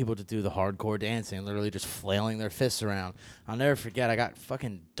people just do the hardcore dancing, literally just flailing their fists around. I'll never forget, I got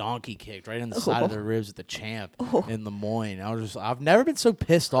fucking donkey kicked right in the side of the ribs at the Champ in Des Moines. I've never been so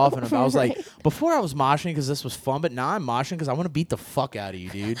pissed off, and I was like, before I was moshing because this was fun, but now I'm moshing because I want to beat the fuck out of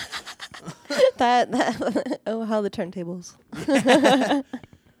you, dude. How the turntables.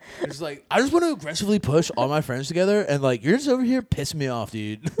 It's like, I just want to aggressively push all my friends together, and like, you're just over here pissing me off,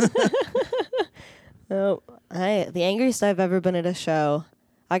 dude. Oh, the angriest I've ever been at a show,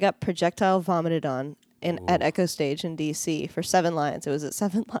 I got projectile vomited on at Echo Stage in DC for 7 Lions. It was at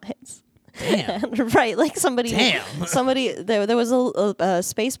 7 Lions. Damn. Right, like somebody. Damn. Somebody. There was a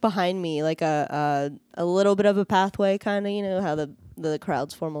space behind me, like a little bit of a pathway, kind of. You know how the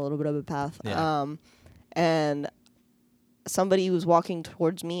crowds form a little bit of a path. Yeah. And somebody was walking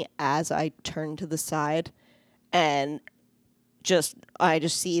towards me as I turned to the side, and I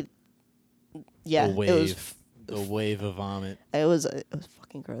just see. Yeah, A wave. it was. A wave of vomit. It was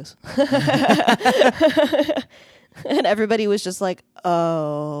fucking gross. And everybody was just like,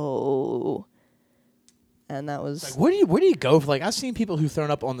 "Oh," and that was Like, where do you go for, like, I've seen people who've thrown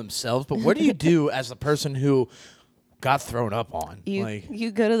up on themselves, but what do you do as the person who got thrown up on?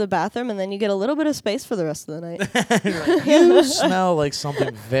 you go to the bathroom and then you get a little bit of space for the rest of the night. You smell like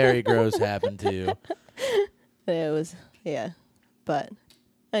something very gross happened to you. It was but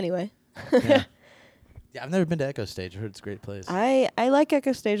anyway. Yeah. Yeah, I've never been to Echo Stage. I heard it's a great place. I like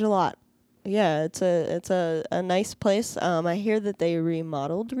Echo Stage a lot. Yeah, it's a nice place. I hear that they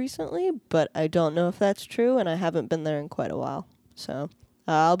remodeled recently, but I don't know if that's true, and I haven't been there in quite a while. So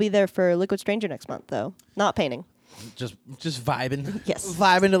I'll be there for Liquid Stranger next month, though. Not painting. Just vibing. Yes.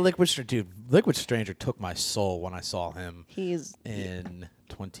 Vibing to Liquid Stranger. Dude, Liquid Stranger took my soul when I saw him He's in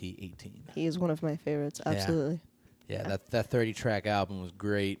 2018. He is one of my favorites. Absolutely. Yeah, that 30-track album was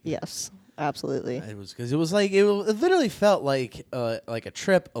great. Yes, absolutely. It was because it was like it literally felt like a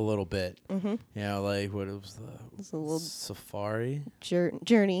trip a little bit. Mm-hmm. You know, like what it was It's a little safari.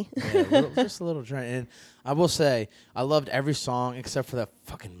 journey. Yeah, just a little journey. And I will say, I loved every song except for that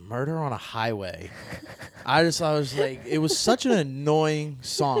fucking "Murder on a Highway." I was like, it was such an annoying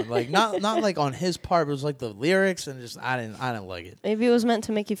song. Like not like on his part, but it was like the lyrics and just I didn't like it. Maybe it was meant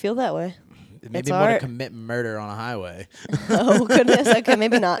to make you feel that way. It made me want to commit murder on a highway. Oh, goodness. Okay,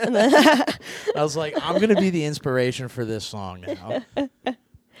 maybe not. I was like, I'm going to be the inspiration for this song now.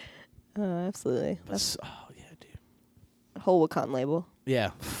 Oh, absolutely. But, oh, yeah, dude. Whole Wakan label.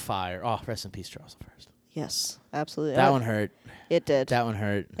 Yeah, fire. Oh, rest in peace, Charles I. Yes, absolutely. That one hurt. It did. That one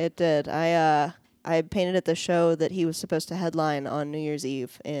hurt. It did. I painted at the show that he was supposed to headline on New Year's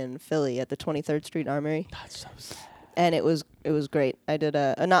Eve in Philly at the 23rd Street Armory. That's so sad. And it was great. I did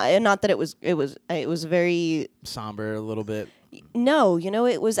not that it was very Somber a little bit. No,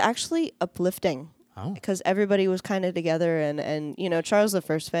 it was actually uplifting. Oh. Because everybody was kind of together and Charles the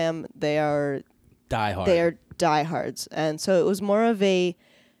First fam, they are Die They are diehards. And so it was more of a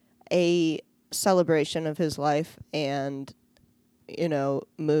celebration of his life and not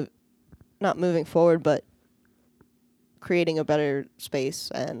moving forward but creating a better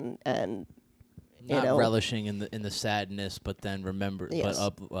space and not relishing in the sadness, but then remember, yes.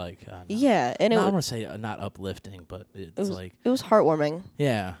 yeah, and I don't want to say not uplifting, but it was heartwarming.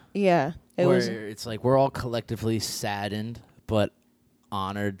 Yeah, it's like we're all collectively saddened, but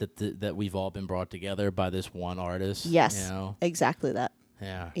honored that we've all been brought together by this one artist. Yes, exactly that.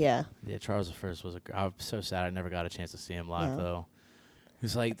 Yeah. Charles I was I'm so sad I never got a chance to see him live though.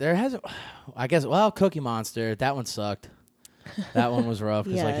 It's like I guess Cookie Monster, that one sucked. That one was rough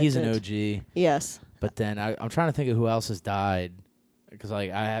because he's an OG. Yes. But then I'm trying to think of who else has died because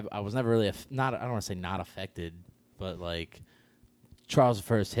I was never really I don't want to say not affected, but like Charles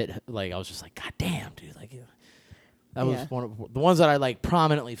I hit I was just like, God damn, dude, that was one of the ones that I like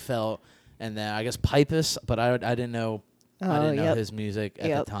prominently felt. And then I guess Pipus, but I didn't know his music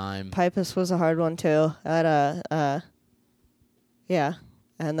at the time. Pipus was a hard one too. Yeah,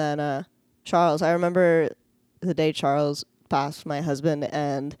 and then Charles. I remember the day Charles passed, my husband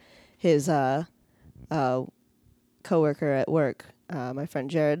and his coworker at work, my friend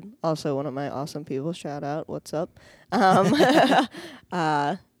Jared, also one of my awesome people. Shout out, what's up? It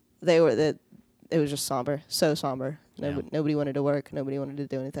was just somber, so somber. Nobody wanted to work. Nobody wanted to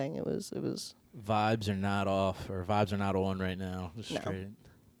do anything. It was. Vibes are not off, or vibes are not on right now. Just straight.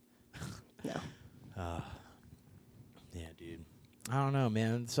 No. Yeah, dude. I don't know,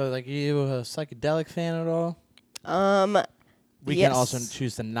 man. So, are you a psychedelic fan at all? We yes. can also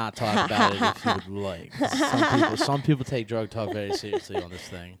choose to not talk about it if you would like. Some people take drug talk very seriously on this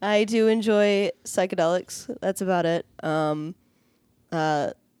thing. I do enjoy psychedelics. That's about it.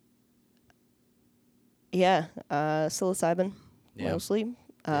 Psilocybin mostly,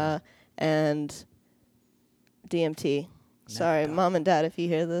 and DMT. Sorry, Mom and Dad, if you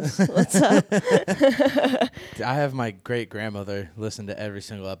hear this, what's up? I have my great grandmother listen to every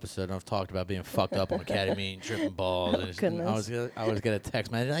single episode, and I've talked about being fucked up on ketamine, tripping balls. And I was get a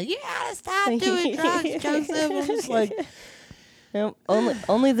text message like, "You gotta stop doing drugs, Joseph." I'm just like,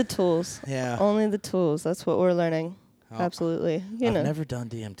 only the tools. Yeah, only the tools. That's what we're learning. Absolutely. I've never done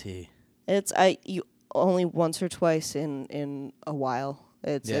DMT. It's you only once or twice in a while.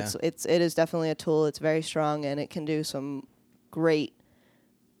 It is definitely a tool. It's very strong and it can do some great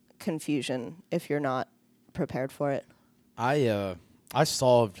confusion if you're not prepared for it. I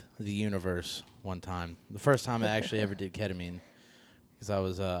solved the universe one time. The first time I actually ever did ketamine, because I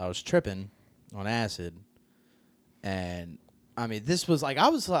was tripping on acid, and I mean this was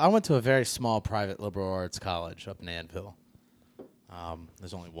I went to a very small private liberal arts college up in Annville,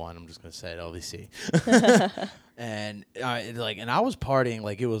 There's only one. I'm just gonna say it, LVC. And I was partying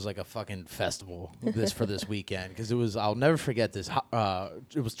like it was like a fucking festival for this weekend because it was. I'll never forget this.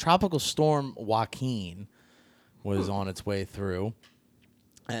 It was Tropical Storm Joaquin was on its way through,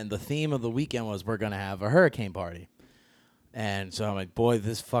 and the theme of the weekend was we're gonna have a hurricane party. And so I'm like, boy,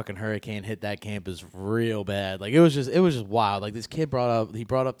 this fucking hurricane hit that campus real bad. Like it was just wild. Like this kid brought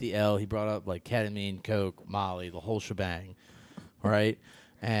up the L, he brought up like ketamine, coke, Molly, the whole shebang, right?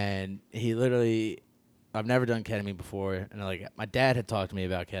 And he literally, I've never done ketamine before, and like my dad had talked to me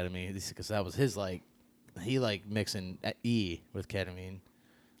about ketamine because that was his he mixing E with ketamine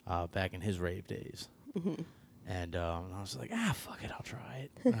back in his rave days. Mm-hmm. And I was like, fuck it, I'll try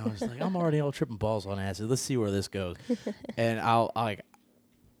it. And I was like, I'm already all tripping balls on acid. Let's see where this goes. And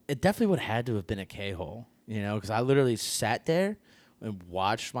it definitely would have had to have been a K-hole, because I literally sat there and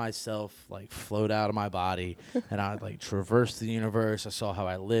watched myself like float out of my body, and I like traversed the universe. I saw how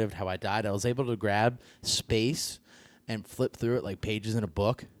I lived, how I died. I was able to grab space and flip through it like pages in a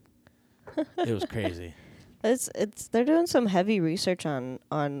book. It was crazy. They're doing some heavy research on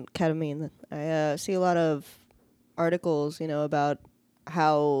ketamine. I see a lot of articles, about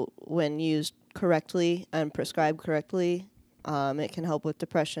how when used correctly and prescribed correctly, it can help with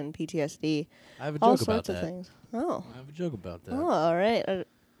depression, PTSD. I have a all joke about sorts of that. things. Oh, I have a joke about that. Oh, all right. Oh.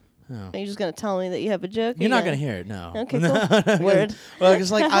 Are you just gonna tell me that you have a joke? You're not gonna hear it, no. Okay, cool. Word. Well,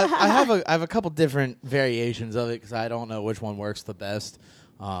 because like I have a couple different variations of it because I don't know which one works the best.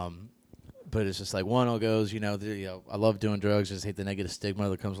 But it's just like one goes, I love doing drugs. Just hate the negative stigma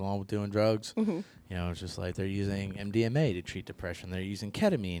that comes along with doing drugs. Mm-hmm. It's just like they're using MDMA to treat depression. They're using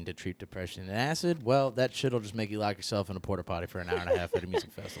ketamine to treat depression. And acid, well, that shit'll just make you lock yourself in a porta potty for an hour and a half at a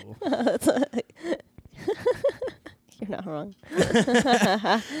music festival. You're not wrong.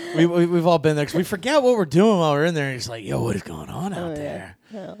 We've all been there because we forget what we're doing while we're in there. And it's like, yo, what is going on out there?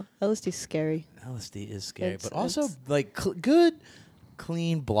 Yeah. LSD's scary. LSD is scary, but also like good,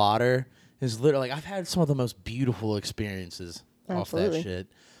 clean blotter. Is literally like I've had some of the most beautiful experiences off that shit.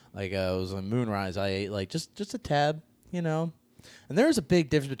 Like I was on Moonrise, I ate like just a tab, and there is a big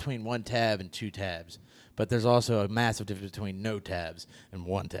difference between one tab and two tabs, but there's also a massive difference between no tabs and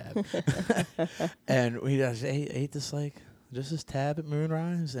one tab. And we just ate this this tab at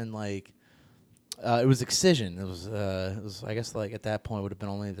Moonrise, and it was Excision. It was I guess like at that point would have been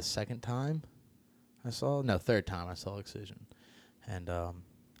only the third time I saw Excision, and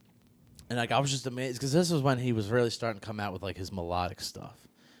like I was just amazed because this was when he was really starting to come out with like his melodic stuff.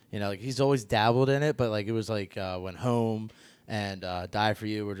 Like he's always dabbled in it, but like it was like when Home and Die For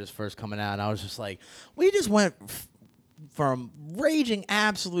You were just first coming out, and I was just like, we just went from raging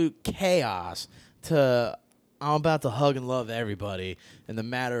absolute chaos to I'm about to hug and love everybody in the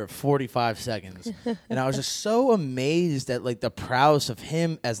matter of 45 seconds. And I was just so amazed at like the prowess of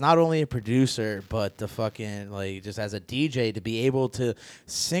him as not only a producer, but the fucking like just as a DJ to be able to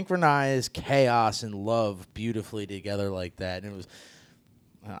synchronize chaos and love beautifully together like that. And it was,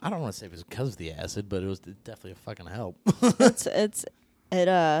 I don't want to say it was because of the acid, but it was definitely a fucking help.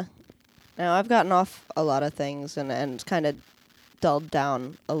 Now I've gotten off a lot of things and kind of dulled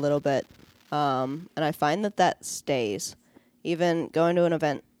down a little bit. And I find that stays. Even going to an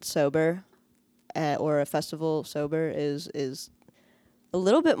event sober or a festival sober is a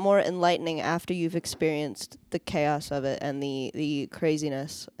little bit more enlightening after you've experienced the chaos of it and the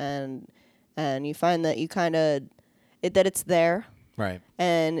craziness. And you find that you kind of that it's there. Right.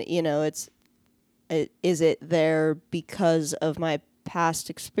 And, is it there because of my past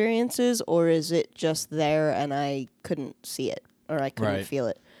experiences, or is it just there and I couldn't see it or I couldn't feel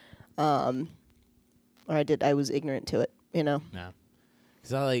it? Or I was ignorant to it, Yeah.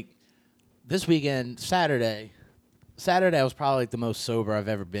 Because this weekend, Saturday, I was probably the most sober I've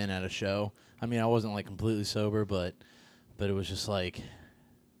ever been at a show. I mean, I wasn't completely sober, but it was just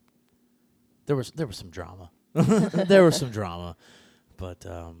there was some drama. There was some drama, but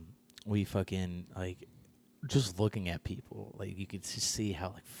we fucking just looking at people, you could just see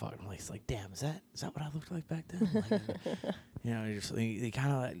how fuck. It's damn, is that what I looked like back then? You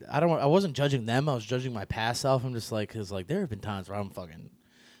kind of I wasn't judging them. I was judging my past self. I'm just because there have been times where I'm fucking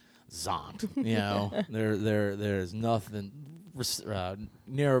zonked. There's nothing.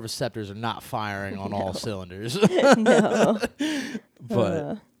 Neuroreceptors are not firing on all cylinders. No.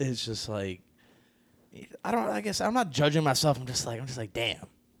 But it's just I guess I'm not judging myself. I'm just damn.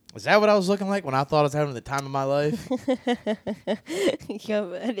 Is that what I was looking like when I thought I was having the time of my life?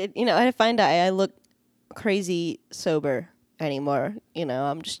 I find I look crazy sober anymore.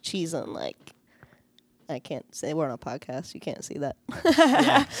 I'm just cheesing I can't say we're on a podcast. You can't see that.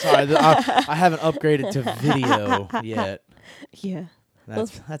 Yeah, sorry, I haven't upgraded to video yet. Yeah.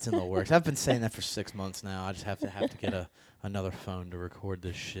 That's in the works. I've been saying that for 6 months now. I just have to get another phone to record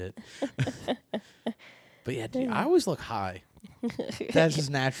this shit. But yeah, dude, I always look high. That's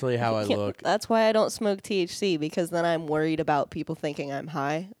just naturally how I look. That's why I don't smoke THC, because then I'm worried about people thinking I'm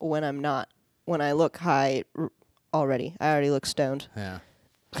high when I'm not. When I look high already, I already look stoned. Yeah.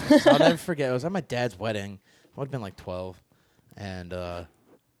 So I'll never forget. I was at my dad's wedding. I would have been like 12, and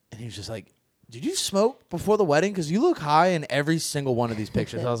he was just like, "Did you smoke before the wedding? Because you look high in every single one of these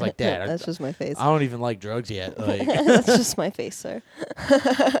pictures." I was like, "Dad, that's just my face. I don't even like drugs yet." Like, That's just my face, sir.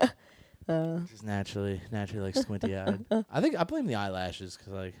 just naturally like squinty eyed. I blame the eyelashes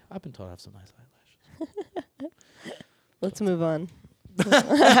because like I've been told I have some nice eyelashes. Let's move on.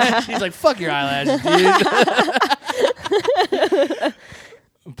 She's like, "Fuck your eyelashes, dude."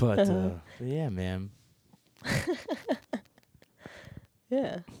 But yeah, man.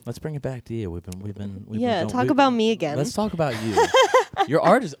 Yeah. Let's bring it back to you. We've been talk about me again. Let's talk about you. Your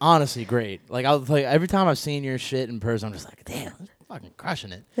art is honestly great. Like I was like every time I've seen your shit in person, I'm just like, damn, I'm fucking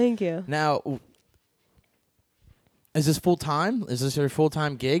crushing it. Thank you. Now, is this full time? Is this your full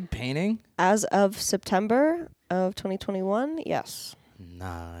time gig painting? As of September of 2021, yes.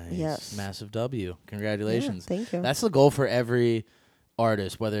 Nice. Yes. Massive W. Congratulations. Yeah, thank you. That's the goal for every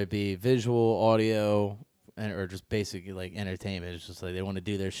artist, whether it be visual, audio, or just basically like entertainment. It's just like they want to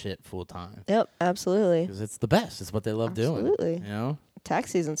do their shit full time. Yep, absolutely. Because it's the best. It's what they love doing. Absolutely. You know?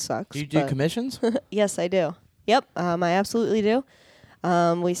 Tax season sucks. Do you do commissions? Yes, I do. Yep, I absolutely do.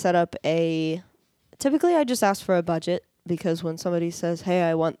 We set up typically I just ask for a budget, because when somebody says, hey,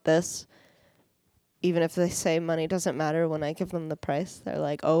 I want this, even if they say money doesn't matter, when I give them the price, they're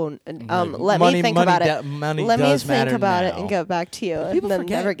like, oh, let me think about it. Let me think about it and get back to you. And then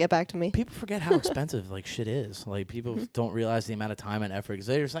never get back to me. People forget how expensive like shit is. Like people don't realize the amount of time and effort, because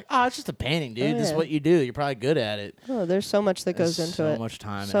they're just like, oh, it's just a painting, dude. This is what you do. You're probably good at it. Oh, there's so much that goes into it. So much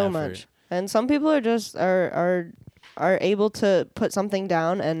time so and effort. Much. And some people are just are able to put something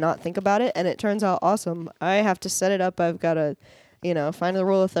down and not think about it, and it turns out awesome. I have to set it up. I've got to, find the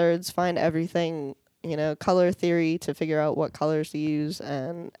rule of thirds, find everything, color theory to figure out what colors to use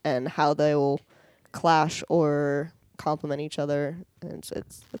and how they will clash or complement each other. And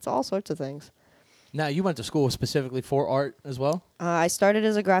it's all sorts of things. Now, you went to school specifically for art as well? I started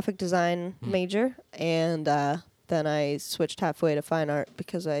as a graphic design major, and then I switched halfway to fine art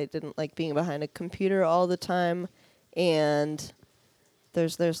because I didn't like being behind a computer all the time, and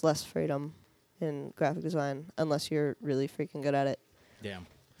there's less freedom in graphic design unless you're really freaking good at it. Damn.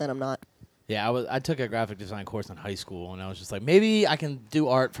 Then I'm not. Yeah, I took a graphic design course in high school, and I was just like, maybe I can do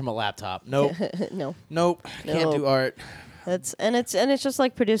art from a laptop. Nope. Nope. Can't do art. It's just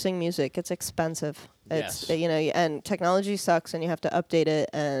like producing music. It's expensive. It's and technology sucks, and you have to update it.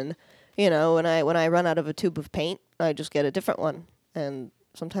 And when I run out of a tube of paint, I just get a different one, and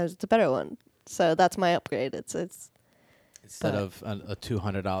sometimes it's a better one. So that's my upgrade. It's instead of a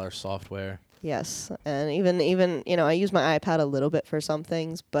 $200 software. Yes, and even I use my iPad a little bit for some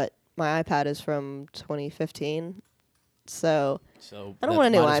things, but my iPad is from 2015, so I don't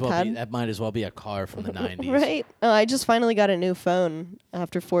want a new iPad. That might as well be a car from the 90s. Right? Oh, I just finally got a new phone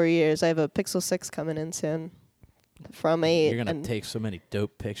after 4 years. I have a Pixel 6 coming in soon. You're gonna take so many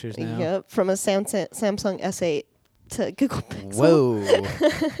dope pictures now. Yep, from a Samsung S8 to Google Pixel. Whoa.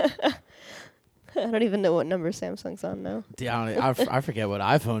 I don't even know what number Samsung's on now. Yeah, I forget what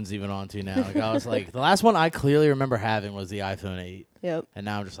iPhone's even on to now. Like, I was like, the last one I clearly remember having was the iPhone 8. Yep. And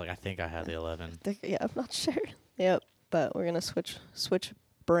now I'm just like, I think I had the 11. Yeah, I'm not sure. Yep. But we're gonna switch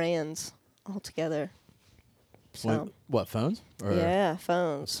brands altogether. So. What, phones? Yeah,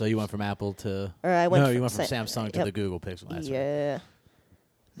 phones. So you went from Apple to... you went from Samsung to the Google Pixel. That's yeah.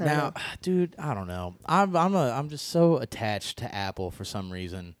 Right. Now, dude, I don't know. I'm just so attached to Apple for some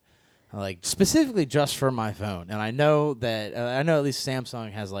reason. Like, specifically just for my phone. And I know that... I know at least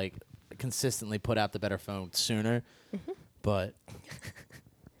Samsung has, like, consistently put out the better phone sooner. Mm-hmm. But...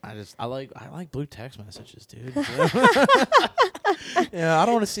 I like blue text messages, dude. Yeah, I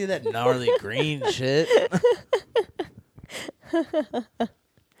don't want to see that gnarly green shit.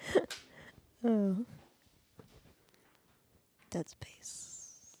 Oh. Dead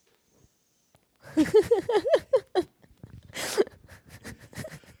Space.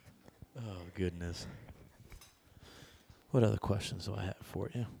 Oh, goodness. What other questions do I have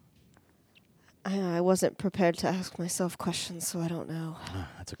for you? I wasn't prepared to ask myself questions, so I don't know.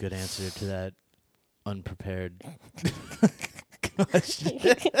 That's a good answer to that unprepared question.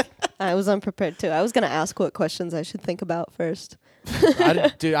 I was unprepared, too. I was going to ask what questions I should think about first.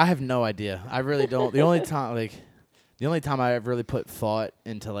 Dude, I have no idea. I really don't. The only time I ever really put thought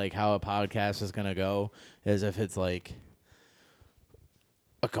into, like, how a podcast is going to go is if it's, like,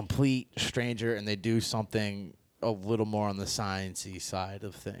 a complete stranger and they do something a little more on the sciencey side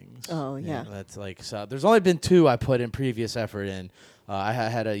of things. Oh, yeah. That's like, so there's only been 2 I put in previous effort in. I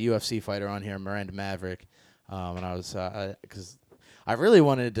had a UFC fighter on here, Miranda Maverick, and I was because I really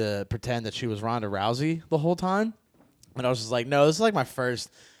wanted to pretend that she was Ronda Rousey the whole time, and I was just like, no, this is like my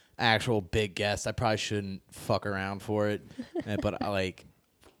first actual big guest. I probably shouldn't fuck around for it, but I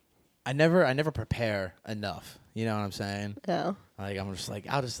never prepare enough. You know what I'm saying? No. Like I'm just like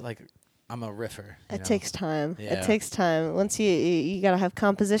I'm a riffer. It takes time. Yeah. It takes time. Once you gotta have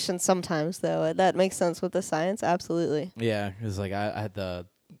composition sometimes, though. That makes sense with the science. Absolutely. Yeah, because like I had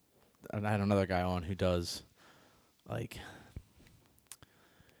another guy on who does like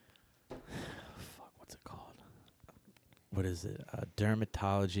what's it called? What is it?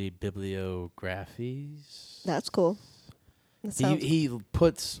 Dermatology bibliographies. That's cool. That sounds He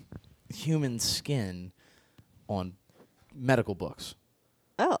puts human skin on medical books.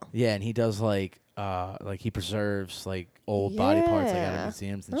 Oh. Yeah, and he does like he preserves like old body parts like out of Yeah.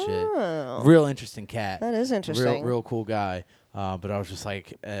 museums and shit. Oh. Real interesting cat. That is interesting. Real cool guy. But I was just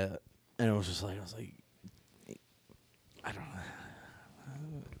like, and it was just like I was like, I don't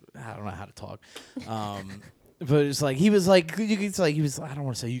know how to talk. But it's like he was like he was. I don't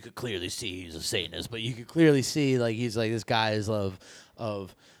want to say you could clearly see he's a Satanist, but you could clearly see like he's like this guy is of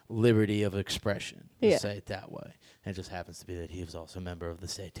liberty of expression. Yeah. Let's say it that way. And it just happens to be that he was also a member of the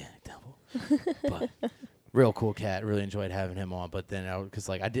Satanic Temple. But real cool cat. Really enjoyed having him on. But then because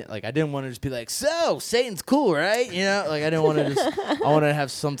I didn't want to just be like, so Satan's cool, right? You know, like I didn't want to just. I wanted to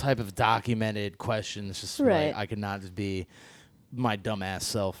have some type of documented questions. Just Right. like I could not just be my dumbass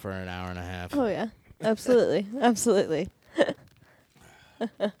self for an hour and a half. Oh yeah. Absolutely. Absolutely.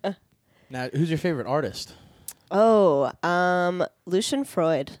 Now, who's your favorite artist? Oh, Lucian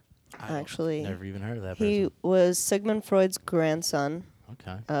Freud. Actually, Never even heard of that he person. was Sigmund Freud's grandson.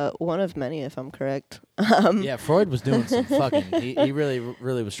 Okay. One of many, if I'm correct. Yeah, Freud was doing some fucking. He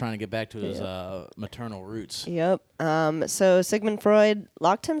really was trying to get back to his maternal roots. Yep. So Sigmund Freud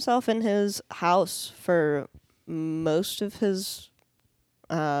locked himself in his house for most of his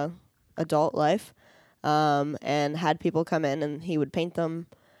adult life, and had people come in and he would paint them.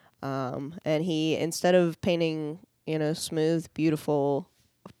 And he, instead of painting, smooth, beautiful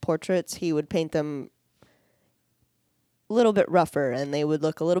portraits, he would paint them a little bit rougher, and they would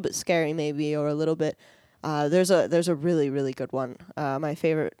look a little bit scary, maybe, or a little bit. There's a really, really good one. My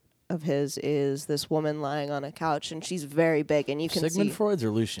favorite of his is this woman lying on a couch, and she's very big, and you can Sigmund see Freud's or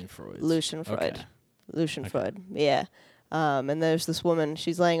Lucian Freud's? Lucian Freud. Okay. Lucian Freud. Yeah. And there's this woman,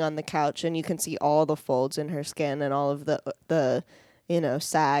 she's laying on the couch, and you can see all the folds in her skin and all of the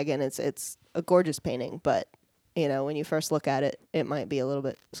sag, and it's a gorgeous painting, but when you first look at it, it might be a little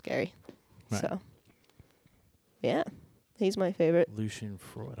bit scary. Right. So, yeah, he's my favorite. Lucian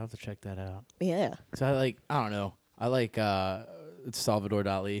Freud. I'll have to check that out. Yeah, So I don't know. I like Salvador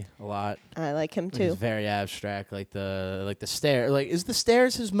Dali a lot. I like him He's too. very abstract. Like the stair. Like, is the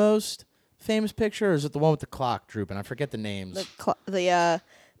stairs his most famous picture, or is it the one with the clock drooping? I forget the names. The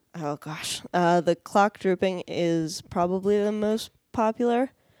clock drooping is probably the most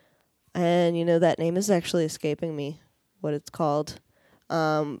popular, and that name is actually escaping me what it's called.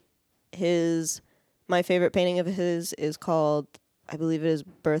 My favorite painting of his is called, I believe it is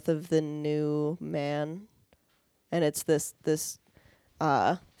Birth of the New Man, and it's this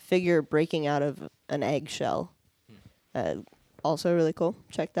figure breaking out of an eggshell. Also really cool.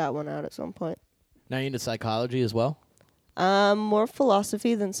 Check that one out at some point. Now you into psychology as well? More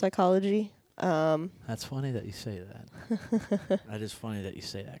philosophy than psychology. That's funny that you say that. That is funny that you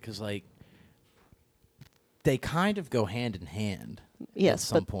say that, because like they kind of go hand in hand. Yes, at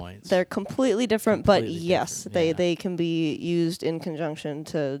some but points. they're completely different, but Completely yes, different, yeah. they can be used in conjunction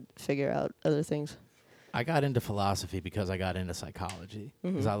to figure out other things. I got into philosophy because I got into psychology,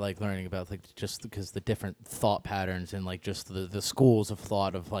 because I like learning about just because the different thought patterns and like just the schools of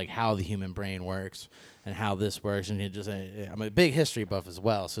thought of like how the human brain works and how this works, and I'm a big history buff as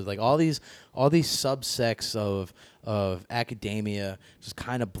well, so like all these subsects of academia just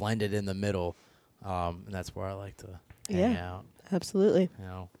kind of blended in the middle, and that's where I like to hang out. Absolutely. You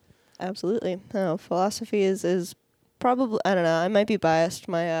know, Absolutely. No, philosophy is probably, I don't know, I might be biased.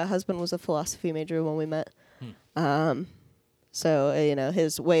 My husband was a philosophy major when we met. So,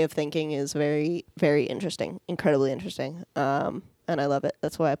 his way of thinking is very, very interesting, incredibly interesting. And I love it.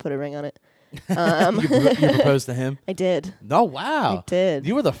 That's why I put a ring on it. you proposed to him? I did. Oh, wow. I did.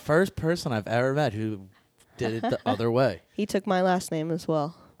 You were the first person I've ever met who did it the other way. He took my last name as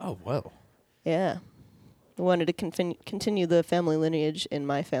well. Oh, whoa. Yeah. I wanted to continue the family lineage in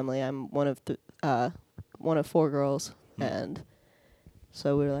my family. I'm one of 4 girls, and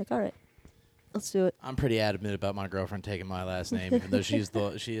So we were like, all right, let's do it. I'm pretty adamant about my girlfriend taking my last name, even though she is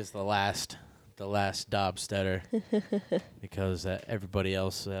the last Dobstetter, because everybody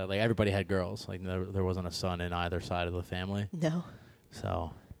else, everybody had girls. Like there wasn't a son in either side of the family. No.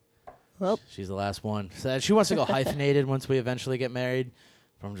 So, well, she's the last one. So she wants to go hyphenated once we eventually get married.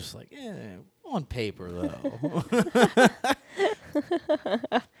 But I'm just like, on paper though.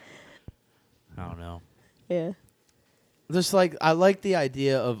 I don't know. Yeah. Just like I like the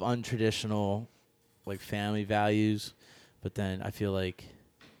idea of untraditional, family values, but then I feel like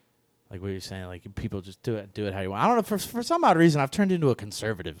what you're saying, people just do it how you want. I don't know, for some odd reason, I've turned into a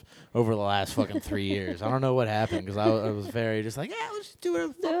conservative over the last fucking 3 years. I don't know what happened, because I was very just let's just do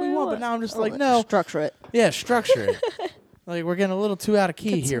whatever the fuck we want. But now I'm just no. Structure it. Yeah, structure it. We're getting a little too out of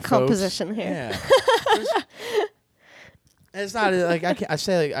key here, folks. Composition here. Yeah. It's not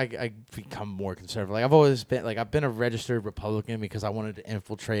I become more conservative. I've always been I've been a registered Republican because I wanted to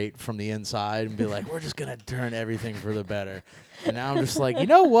infiltrate from the inside and be like, we're just gonna turn everything for the better. And now I'm just like, you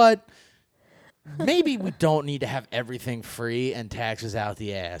know what? Maybe we don't need to have everything free and taxes out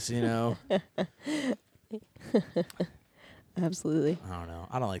the ass. You know? Absolutely. I don't know.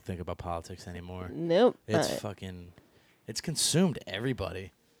 I don't thinking about politics anymore. Nope. It's consumed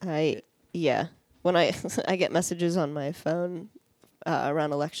everybody. Yeah. When I get messages on my phone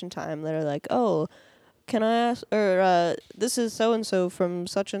around election time that are like, oh, can I ask, or this is so-and-so from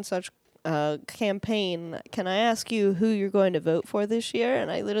such and such campaign, can I ask you who you're going to vote for this year? And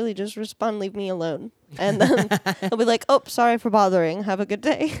I literally just respond, leave me alone. And then I'll be like, oh, sorry for bothering. Have a good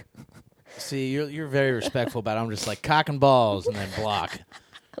day. See, you're very respectful about it. I'm just like cock and balls and then block.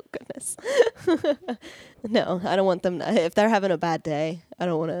 Oh, goodness. No, I don't want them if they're having a bad day, I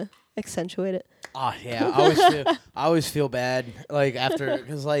don't want to accentuate it. Oh yeah, I always feel bad after,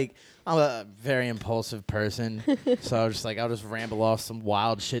 because I'm a very impulsive person, so I'll just ramble off some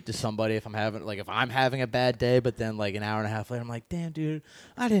wild shit to somebody if I'm having a bad day. But then an hour and a half later, I'm like, damn dude,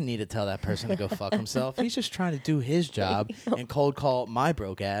 I didn't need to tell that person to go fuck himself. He's just trying to do his job and cold call my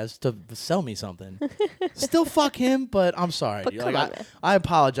broke ass to sell me something. Still fuck him, but I'm sorry. But Dude. I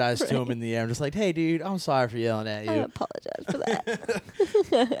apologize to him in the air. I'm just like, hey dude, I'm sorry for yelling at you. I apologize for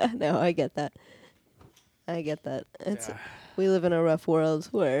that. No, I get that. We live in a rough world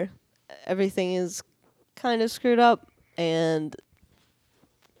where everything is kind of screwed up and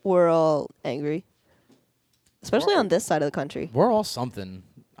we're all angry, especially on this side of the country. We're all something.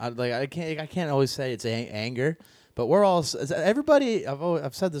 I can't always say it's anger, but we're all everybody.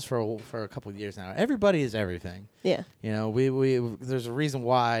 I've said this for a couple of years now. Everybody is everything. Yeah. You know, we there's a reason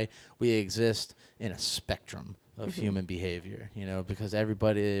why we exist in a spectrum of human behavior, because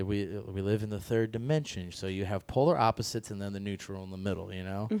everybody, we live in the third dimension. So you have polar opposites and then the neutral in the middle,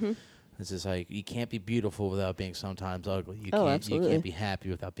 It's just you can't be beautiful without being sometimes ugly. You can't be happy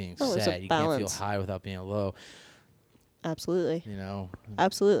without being sad. You can't feel high without being low. Absolutely.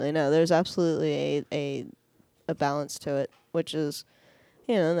 Absolutely. No, there's absolutely a balance to it, which is,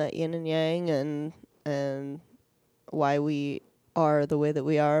 that yin and yang and why we are the way that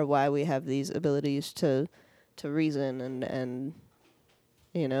we are, why we have these abilities to reason and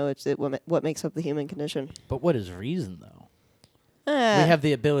it's what makes up the human condition. But what is reason though? We have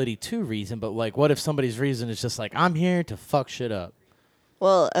the ability to reason, but what if somebody's reason is just I'm here to fuck shit up?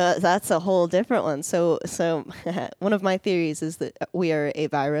 Well, that's a whole different one. So one of my theories is that we are a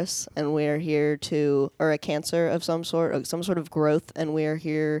virus and we are here or a cancer of some sort, or some sort of growth, and we are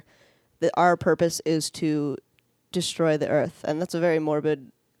here. That our purpose is to destroy the earth, and that's a very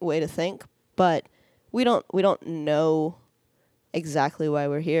morbid way to think, but we don't know exactly why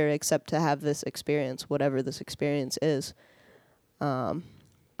we're here except to have this experience, whatever this experience is. I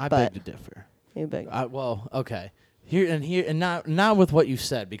beg to differ. You beg. Well, okay. Here and not with what you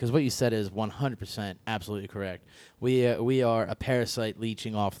said, because what you said is 100% absolutely correct. We are a parasite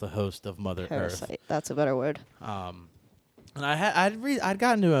leeching off the host of Mother Earth. Parasite. That's a better word. And I'd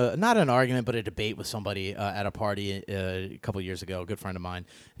gotten to not an argument, but a debate with somebody at a party a couple of years ago, a good friend of mine,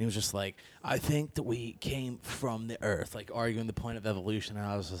 and he was just like, I think that we came from the earth, arguing the point of evolution, and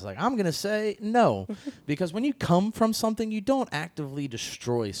I was just like, I'm going to say no, because when you come from something, you don't actively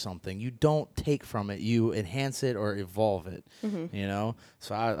destroy something. You don't take from it. You enhance it or evolve it,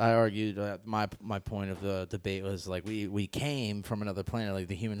 So I argued that my point of the debate was we came from another planet,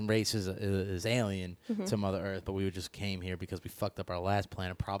 the human race is alien to Mother Earth, but we just came here because we fucked up our last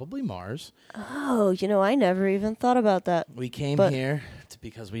planet, probably Mars. Oh, I never even thought about that. We came here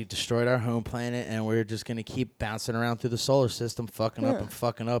because we destroyed our home planet, and we're just going to keep bouncing around through the solar system, fucking up and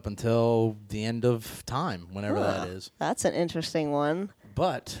fucking up until the end of time, whenever that is. That's an interesting one.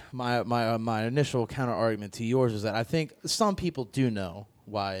 But my initial counter argument to yours is that I think some people do know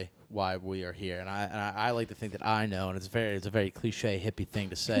why we are here, and I like to think that I know, and it's a very cliche hippie thing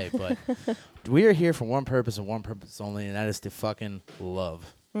to say, but we are here for one purpose and one purpose only, and that is to fucking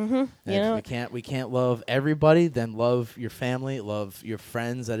love. Mm-hmm. And if we can't love everybody, then love your family, love your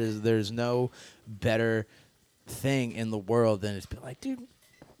friends. There's no better thing in the world than just be like, dude,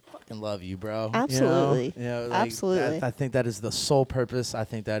 fucking love you, bro. Absolutely. Absolutely. I think that is the sole purpose. I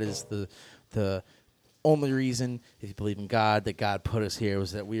think that is the only reason, if you believe in God, that God put us here,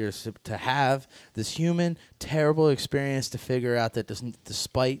 was that we are to have this human, terrible experience to figure out that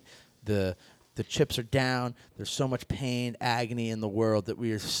despite the chips are down, there's so much pain, agony in the world, that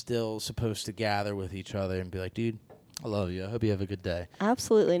we are still supposed to gather with each other and be like, dude, I love you. I hope you have a good day.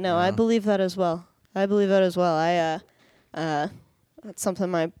 Absolutely. No, I believe that as well. That's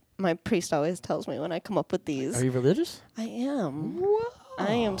something my priest always tells me when I come up with these. Are you religious? I am. Whoa.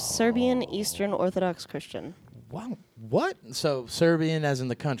 I am Serbian Eastern Orthodox Christian. Wow. What? So Serbian as in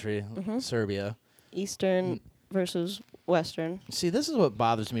the country, Serbia. Eastern versus Western. See, this is what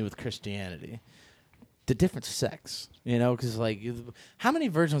bothers me with Christianity. The different sects, because how many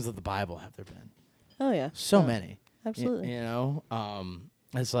versions of the Bible have there been? Oh yeah, so many. Absolutely.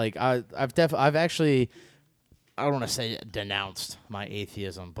 It's like I've actually, I don't want to say denounced my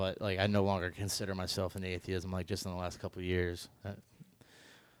atheism, but like I no longer consider myself an atheist. Like just in the last couple of years,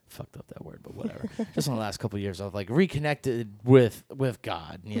 fucked up that word, but whatever. Just in the last couple of years, I've like reconnected with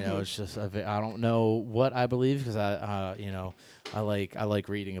God. It's just I don't know what I believe, because I like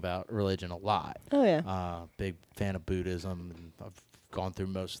reading about religion a lot. Oh yeah. Big fan of Buddhism, and I've gone through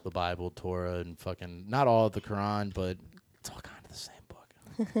most of the Bible, Torah, and fucking not all of the Quran, but it's all kind of the same book.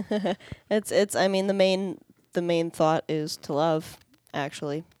 It's. I mean, the main thought is to love,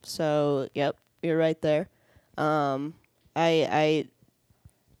 actually. So yep, you're right there.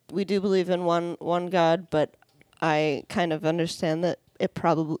 We do believe in one God, but I kind of understand that he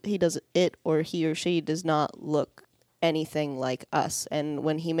or she does not look anything like us. And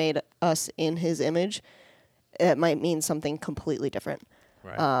when he made us in his image, it might mean something completely different.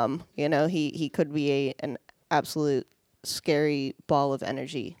 Right. He could be an absolute scary ball of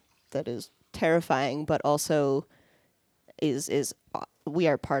energy that is terrifying, but also is we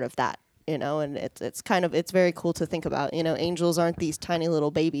are part of that. And it's very cool to think about. Angels aren't these tiny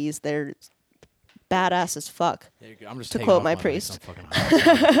little babies. They're badass as fuck. I'm just to quote my priest.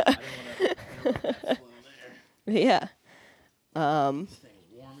 Yeah. This thing is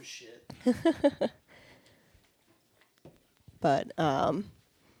warm as shit. But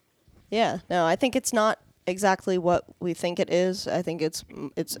yeah, no, I think it's not exactly what we think it is. I think it's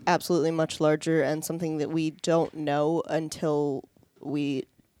absolutely much larger and something that we don't know until we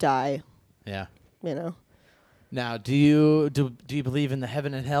die. Yeah. Now, do you believe in the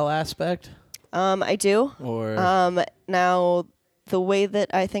heaven and hell aspect? I do. Or now the way that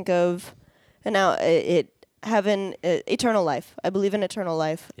I think of, and now heaven, eternal life. I believe in eternal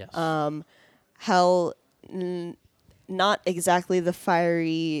life. Yes. Hell, not exactly the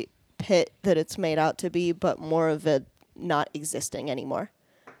fiery pit that it's made out to be, but more of it not existing anymore,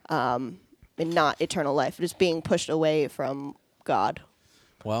 and not eternal life, just being pushed away from God.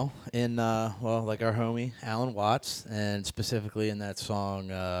 Well, like our homie Alan Watts, and specifically in that song,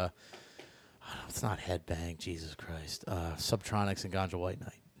 it's not Headbang, Jesus Christ, Subtronics and Ganja White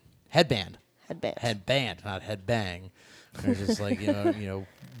Night, Headband, not Headbang. It's just like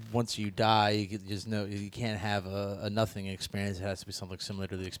once you die, you just know you can't have a nothing experience. It has to be something similar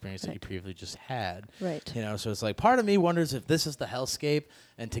to the experience that you previously just had. Right. So it's like part of me wonders if this is the hellscape,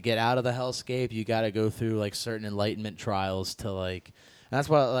 and to get out of the hellscape, you got to go through like certain enlightenment trials to like. And that's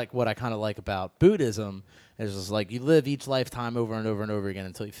what I kind of like about Buddhism is just like you live each lifetime over and over and over again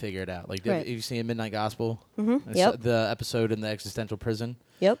until you figure it out. Like, have you seen Midnight Gospel? Mm-hmm. Yep. The episode in the existential prison.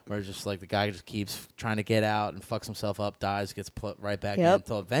 Yep. Where it's just like the guy just keeps trying to get out and fucks himself up, dies, gets put right back in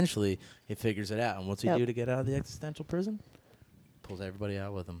until eventually he figures it out. And what's he do to get out of the existential prison? Pulls everybody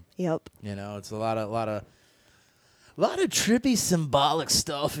out with him. Yep. It's a lot of trippy symbolic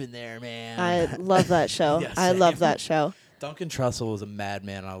stuff in there, man. I love that show. Yeah, I love that show. Duncan Trussell was a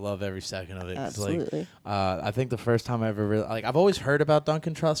madman, and I love every second of it. Absolutely. I think the first time I ever really I've always heard about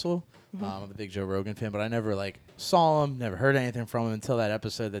Duncan Trussell. I'm a big Joe Rogan fan, but I never saw him, never heard anything from him until that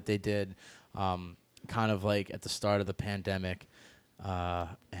episode that they did, kind of like at the start of the pandemic.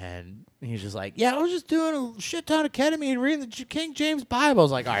 And he's just like, I was just doing a shit ton of ketamine, reading the King James Bible. I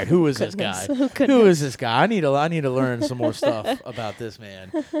was like, all right, who is this guy? Who is this guy? I need to learn some more stuff about this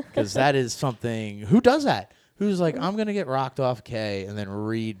man, because that is something. Who does that? who's like, I'm gonna get rocked off K and then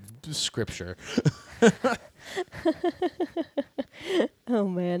read scripture. Oh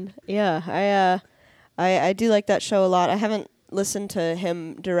man, yeah. I do like that show a lot. I haven't listened to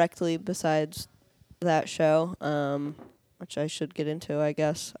him directly besides that show, which I should get into, I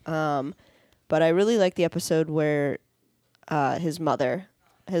guess. But I really like the episode where his mother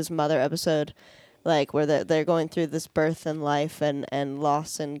episode, like where they're going through this birth and life and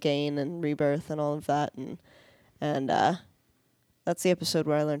loss and gain and rebirth and all of that, and that's the episode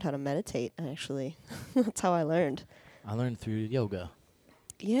where I learned how to meditate. Actually, that's how I learned. I learned through yoga.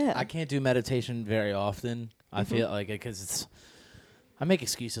 Yeah, I can't do meditation very often. I feel like because it's. I make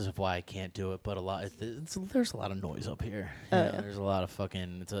excuses of why I can't do it, but there's a lot of noise up here. Yeah. There's a lot of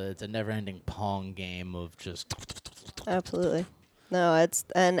fucking. It's a never-ending pong game of just. absolutely. No, it's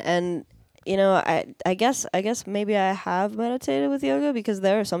and I guess maybe I have meditated with yoga because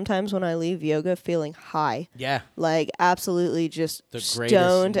there are some times when I leave yoga feeling high. Yeah. Like absolutely just The greatest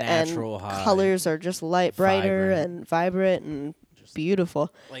stoned natural and high. colors are just brighter Vibrant. and vibrant and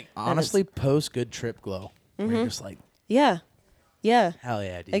beautiful. Like honestly, post good trip glow. Where you're just like, Yeah. Yeah. hell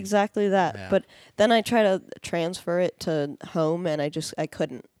yeah, dude. Exactly that. Yeah. But then I try to transfer it to home and I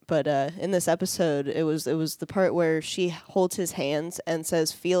couldn't. But in this episode, it was the part where she holds his hands and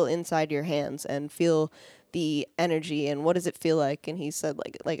says, "Feel inside your hands and feel the energy and what does it feel like?" And he said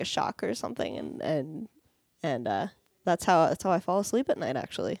like a shock or something, and that's how I fall asleep at night.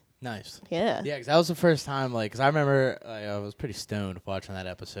 Actually, Nice. yeah, Yeah, because that was the first time, like, because I remember I was pretty stoned watching that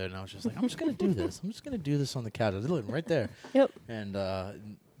episode, and I was just like, I'm just going to do this. I'm just going to do this on the couch. I was living right there. yep, And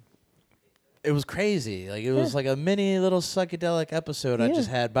it was crazy. Like, it was like a mini little psychedelic episode I Yeah. just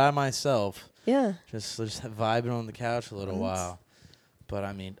had by myself. yeah. Just vibing on the couch a little while. But,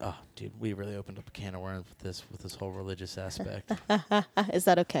 I mean, oh, dude, we really opened up a can of worms with this whole religious aspect. Is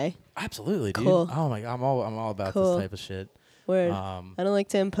that okay? Absolutely, dude. Cool. Oh, my God. I'm all about Cool. this type of shit. Word. I don't like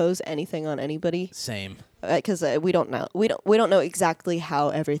to impose anything on anybody Same. because we don't know. We don't know exactly how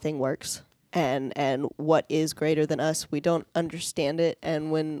everything works and what is greater than us. We don't understand it,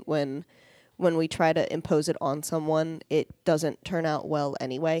 and when we try to impose it on someone, it doesn't turn out well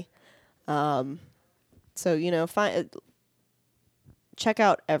anyway. So check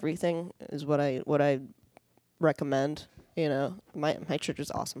out everything is what I recommend. My church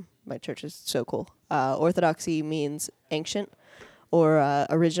is awesome. My church is so cool. Orthodoxy means ancient or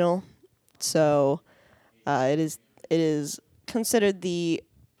original, so it is considered the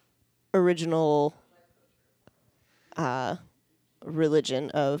original religion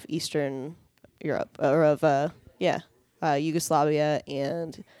of Eastern Europe or of Yugoslavia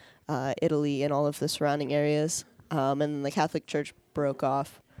and Italy and all of the surrounding areas. And then the Catholic Church broke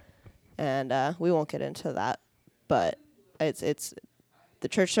off, and we won't get into that, but it's the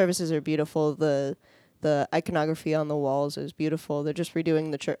church services are beautiful. The iconography on the walls is beautiful. They're just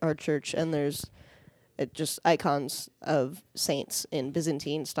redoing our church, and there's just icons of saints in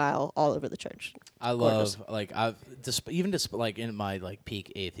Byzantine style all over the church. I Gorgeous. love, like, like in my like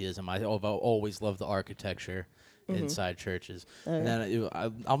peak atheism, I've always loved the architecture inside churches. And then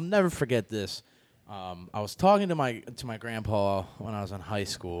I'll never forget this. I was talking to my grandpa when I was in high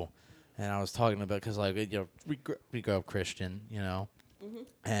school, and I was talking about because like we grew up Christian,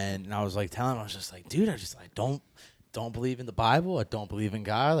 and I was like telling him, I was just like, dude, I don't believe in the Bible. I don't believe in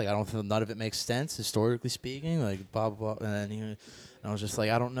God. Like, I don't think none of it makes sense historically speaking. Like, blah blah blah. And then I was just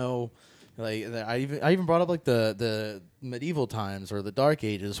like, I don't know. Like, I even brought up like the medieval times or the Dark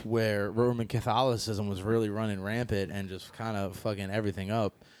Ages where Roman Catholicism was really running rampant and just kind of fucking everything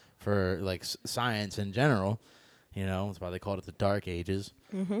up for like science in general. That's why they called it the Dark Ages.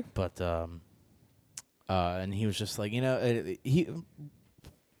 Mm-hmm. But and he was just like, we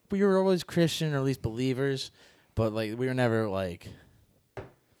were always Christian or at least believers. But, like, we were never, like,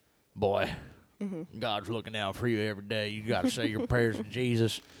 boy, God's looking out for you every day. You got to say your prayers to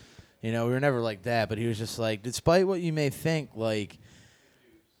Jesus. We were never like that. But he was just like, despite what you may think, like,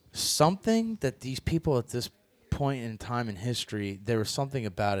 something that these people at this point in time in history, there was something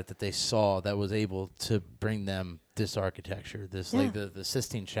about it that they saw that was able to bring them this architecture, like, the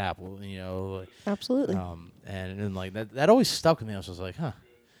Sistine Chapel, Like, Absolutely. And like, that always stuck with me. I was just like, huh.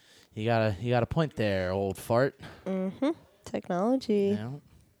 You got a point there, old fart. Mm-hmm. Technology. Yeah.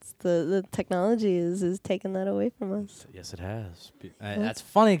 It's the technology is taking that away from us. Yes, it has. That's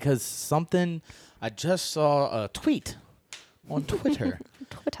funny because I just saw a tweet on Twitter.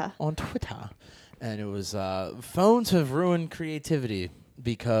 On Twitter. And it was, phones have ruined creativity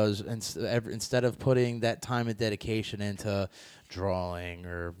because instead of putting that time and dedication into drawing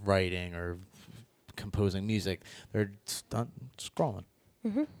or writing or composing music, they're scrolling.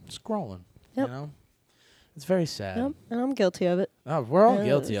 Mm-hmm. Scrolling, Yep. It's very sad. Yep, and I'm guilty of it. Oh, we're all Yeah,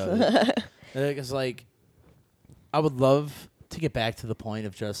 guilty of it. Because like, I would love to get back to the point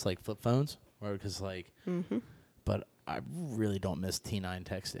of just like flip phones, or because like, but I really don't miss T9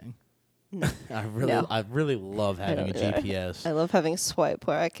 texting. I really love having a GPS. I love having a swipe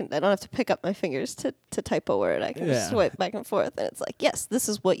where I don't have to pick up my fingers to type a word. I can just swipe back and forth, and it's like, yes, this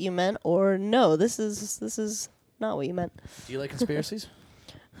is what you meant, or no, this is not what you meant. Do you like conspiracies?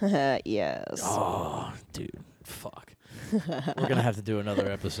 Yes. Oh, dude, fuck. We're gonna have to do another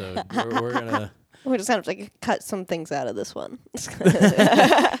episode. We're gonna. We're just gonna have to cut some things out of this one.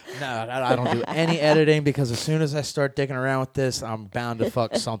 No, I don't do any editing because as soon as I start dicking around with this, I'm bound to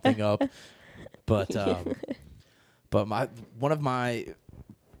fuck something up. But one of my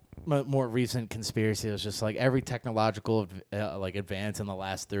more recent conspiracies was just like every technological like advance in the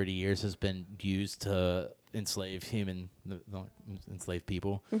last 30 years has been used to enslave enslaved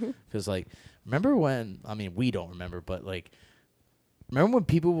people. Because like, remember when? I mean, we don't remember, but like, remember when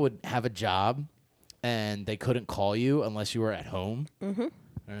people would have a job and they couldn't call you unless you were at home?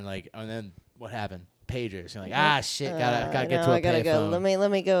 And like, and then what happened? Pagers. You're like, shit, gotta get to a payphone. Go.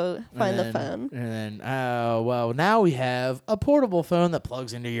 Let me go find the phone. And then, well, now we have a portable phone that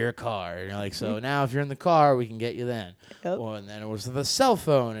plugs into your car. And you're like, so now if you're in the car, we can get you then. Yep. Well, and then it was the cell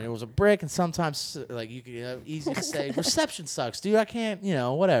phone, and it was a brick, and sometimes like you could easy to say reception sucks, dude. I can't,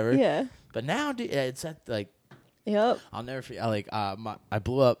 whatever. Yeah. But now, dude, it's at like. Yep. I'll never forget. I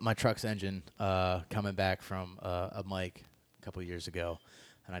blew up my truck's engine coming back from a mic a couple years ago.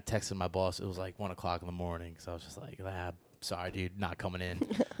 And I texted my boss. It was like 1 o'clock in the morning. So I was just like, sorry, dude, not coming in.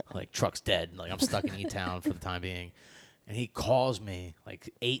 Like, truck's dead. Like, I'm stuck in E-Town for the time being. And he calls me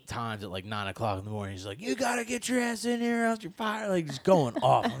like 8 times at like 9 o'clock in the morning. He's like, you got to get your ass in here, else you're fired. Like, just going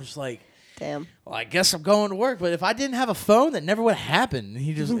off. I'm just like, damn. Well, I guess I'm going to work. But if I didn't have a phone, that never would have happened.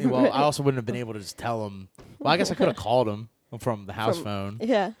 He just, I also wouldn't have been able to just tell him. Well, I guess I could have called him from the house phone.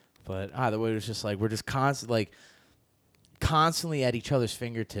 Yeah. But either way, it was just like, we're just constantly at each other's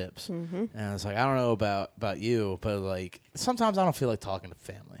fingertips. And I was like, I don't know about you, but like sometimes I don't feel like talking to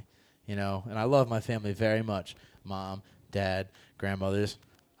family, and I love my family very much. Mom, dad, grandmothers,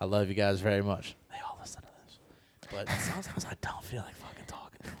 I love you guys very much. They all listen to this. But sometimes I don't feel like fucking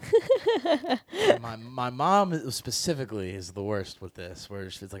talking to them. my mom specifically is the worst with this, where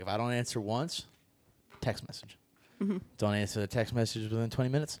it's like if I don't answer once, text message. Don't answer the text message within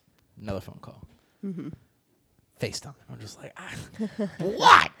 20 minutes, another phone call. FaceTime. I'm just like,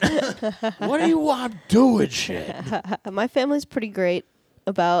 what? What do you want doing shit? My family's pretty great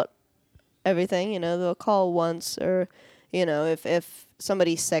about everything. They'll call once, or, if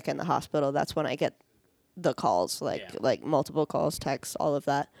somebody's sick in the hospital, that's when I get the calls, like multiple calls, texts, all of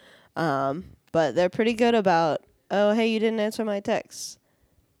that. But they're pretty good about, oh, hey, you didn't answer my text.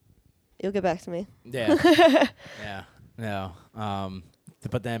 You'll get back to me. Yeah. Yeah. No.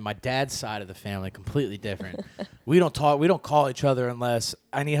 But then my dad's side of the family, completely different. We don't call each other unless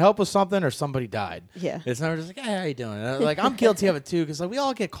I need help with something or somebody died. Yeah. It's never just like, hey, how you doing? Like, I'm guilty of it too, because like we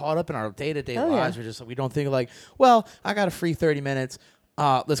all get caught up in our day-to-day lives. We're just we don't think like, well, I got a free 30 minutes.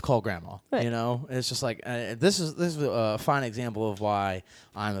 Let's call grandma. Right. It's just like this is a fine example of why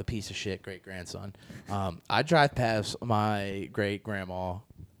I'm a piece of shit great grandson. I drive past my great grandma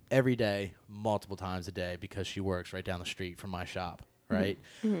every day, multiple times a day, because she works right down the street from my shop. Right,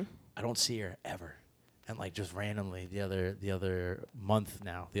 I don't see her ever, and like just randomly the other month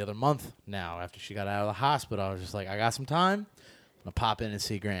now after she got out of the hospital, I was just like, I got some time, I'm gonna pop in and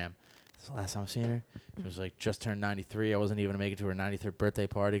see Graham. This is the last time I've seen her. She was like just turned 93. I wasn't even gonna make it to her 93rd birthday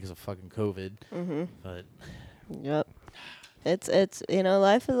party because of fucking COVID. But yep, it's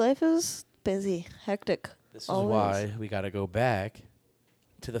life is busy, hectic. This is why we got to go back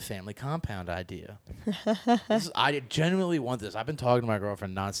to the family compound idea. I genuinely want this. I've been talking to my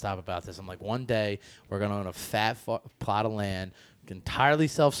girlfriend nonstop about this. I'm like, one day we're going to own a fat plot of land, entirely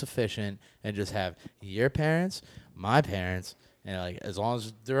self-sufficient, and just have your parents, my parents, and like as long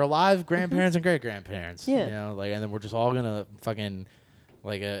as they're alive, grandparents and great-grandparents. Yeah. And then we're just all going to fucking,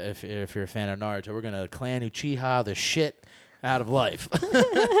 like if you're a fan of Naruto, we're going to clan Uchiha the shit out of life.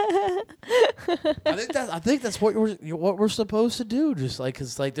 I think that's what we're supposed to do. Just like,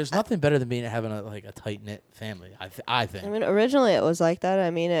 cause like there's nothing better than having a tight knit family. I think. I mean, originally it was like that.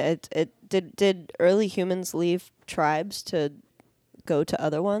 I mean, it did early humans leave tribes to go to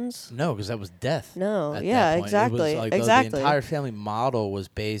other ones? No, because that was death. No, yeah, exactly, exactly. The entire family model was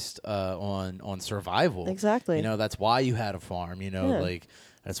based on survival. Exactly. That's why you had a farm. Like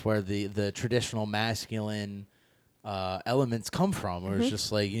that's where the traditional masculine elements come from. Where it's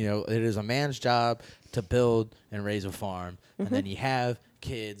just like, you know, it is a man's job to build and raise a farm, and then you have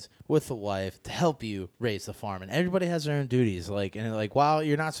kids with a wife to help you raise the farm, and everybody has their own duties. Like, and like, while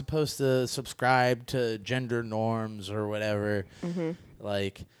you're not supposed to subscribe to gender norms or whatever,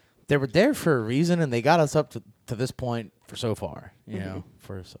 like, they were there for a reason, and they got us up to this point for so far. You know,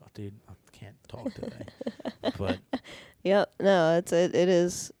 dude, I can't talk today, but Yep. No, it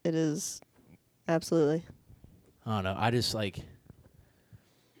is absolutely. I don't know. I just like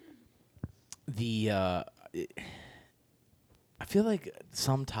I feel like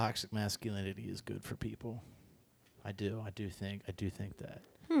some toxic masculinity is good for people. I do think that.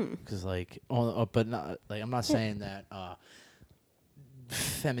 Because like, but not like, I'm not saying that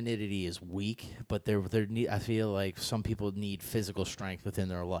femininity is weak, but I feel like some people need physical strength within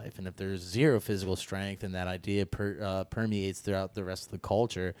their life, and if there's zero physical strength and that idea permeates throughout the rest of the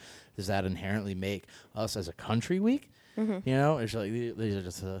culture, does that inherently make us as a country weak? You know, it's like these are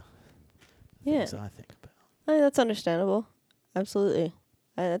just things that I think about. I mean, that's understandable. Absolutely.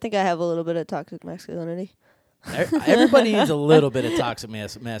 I think I have a little bit of toxic masculinity. Everybody needs a little bit of toxic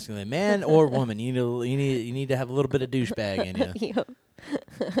masculinity, man or woman. You need to have a little bit of douchebag in you. Yep.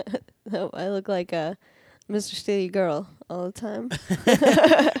 No, I look like a Mr. Steely Girl all the time.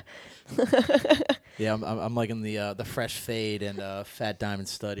 Yeah, I'm liking the fresh fade and fat diamond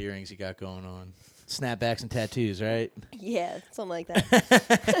stud earrings you got going on. Snapbacks and tattoos, right? Yeah, something like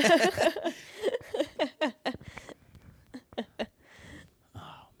that.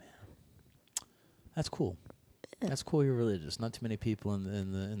 Oh man, that's cool. That's cool. You're religious. Not too many people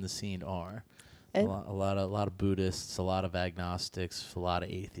in the scene are. A lot of Buddhists, a lot of agnostics, a lot of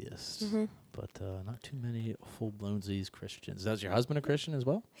atheists, but not too many full-blown Christians. Is your husband a Christian as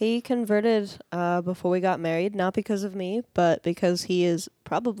well? He converted before we got married, not because of me, but because he is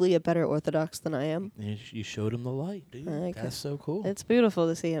probably a better Orthodox than I am. You showed him the light, dude. That's so cool. It's beautiful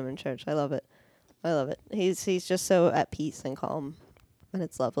to see him in church. I love it. He's just so at peace and calm, and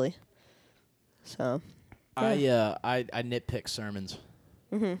it's lovely. So, yeah. I nitpick sermons.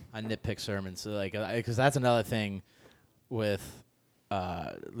 I nitpick sermons, so like, because that's another thing with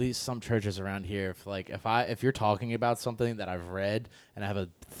at least some churches around here. If you're talking about something that I've read and I have a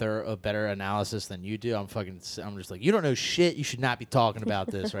better analysis than you do, I'm just like, you don't know shit. You should not be talking about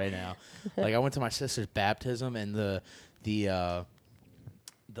this right now. Like, I went to my sister's baptism, and the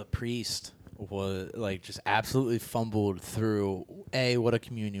priest was like just absolutely fumbled through what a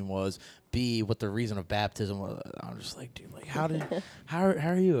communion was, B, what the reason of baptism was. I'm just like, dude, like, how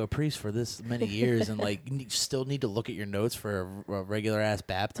are you a priest for this many years and like you still need to look at your notes for a regular ass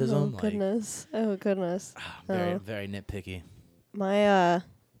baptism? Goodness. Oh goodness. Very very nitpicky. My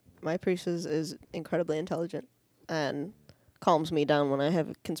priest is incredibly intelligent and calms me down when I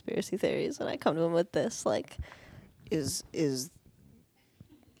have conspiracy theories, and I come to him with this, like, is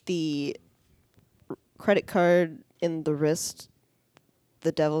the credit card in the wrist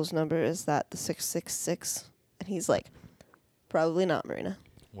the devil's number? Is that the 666? And he's like, probably not, Marina.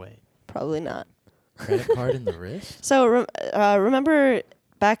 Wait. Probably not. Credit card in the wrist? So remember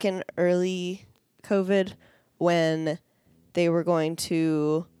back in early COVID when they were going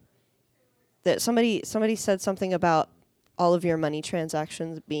to, that somebody said something about all of your money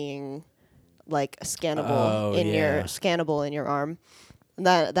transactions being like scannable in your arm.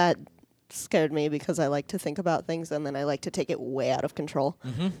 That scared me because I like to think about things and then I like to take it way out of control.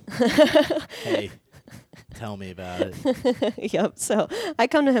 Hey, tell me about it. Yep. So I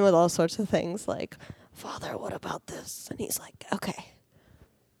come to him with all sorts of things like, Father, what about this? And he's like, okay,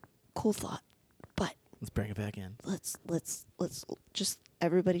 cool thought, but let's bring it back in. Let's just,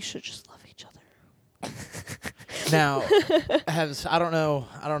 everybody should just love each other. Now, I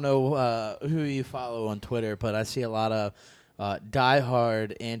don't know who you follow on Twitter, but I see a lot of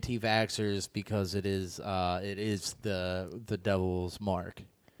diehard anti-vaxxers because it is the devil's mark.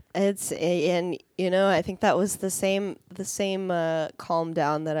 And I think that was the same calm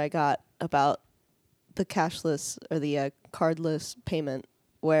down that I got about the cashless or the cardless payment,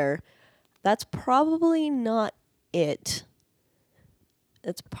 where that's probably not it.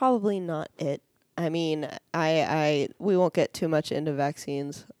 It's probably not it. I mean, we won't get too much into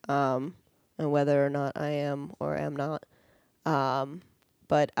vaccines and whether or not I am or am not.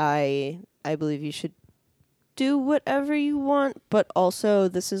 But I believe you should do whatever you want, but also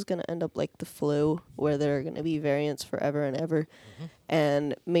this is going to end up like the flu, where there are going to be variants forever and ever,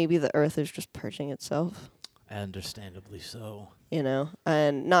 and maybe the earth is just purging itself. Understandably so.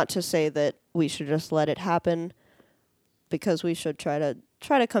 And not to say that we should just let it happen, because we should try to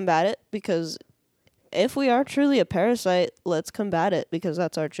combat it, because if we are truly a parasite, let's combat it, because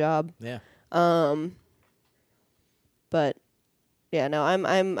that's our job. Yeah. But yeah, no,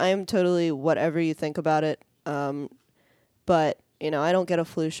 I'm totally whatever you think about it. But I don't get a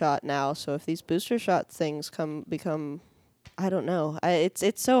flu shot now, so if these booster shot things become, I don't know.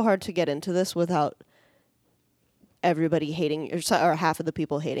 It's so hard to get into this without everybody hating you, or half of the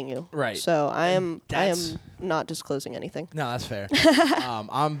people hating you. Right. So I am not disclosing anything. No, that's fair.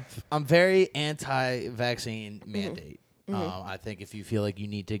 I'm very anti-vaccine mandate. I think if you feel like you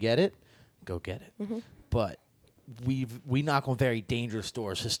need to get it, go get it. But we knock on very dangerous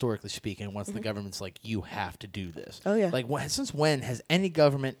doors, historically speaking, once the government's like, you have to do this. Oh, yeah. Like, since when has any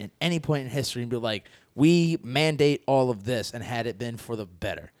government at any point in history been like, we mandate all of this, and had it been for the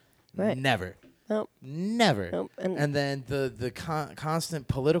better? Right. Never. Nope. Never. Nope. And then the constant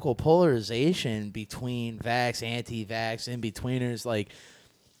political polarization between vax, anti-vax, in-betweeners, like,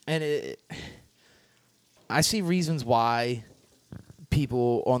 and I see reasons why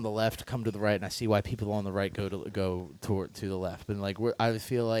people on the left come to the right, and I see why people on the right go to the left. And like, I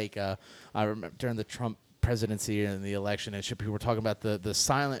feel like I remember during the Trump presidency and the election, and people were talking about the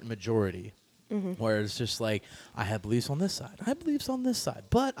silent majority. Where it's just like, I have beliefs on this side, I have beliefs on this side,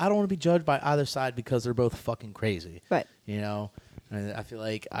 but I don't want to be judged by either side because they're both fucking crazy. Right. And I feel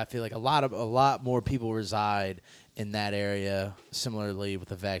like a lot more people reside in that area, similarly with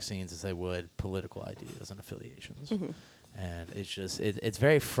the vaccines, as they would political ideas and affiliations. And it's just it's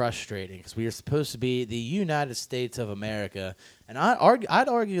very frustrating because we are supposed to be the United States of America, and I'd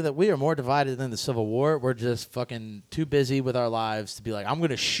argue that we are more divided than the Civil War. We're just fucking too busy with our lives to be like, I'm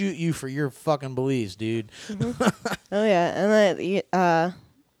gonna shoot you for your fucking beliefs, dude. Oh yeah, and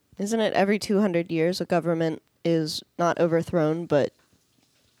isn't it every 200 years a government is not overthrown, but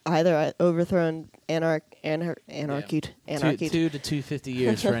either overthrown, anarchied. 2 to 250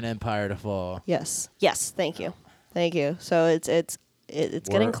 years for an empire to fall. Yes. Thank you. So it's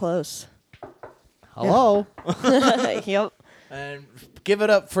getting close. Hello. Yep. And give it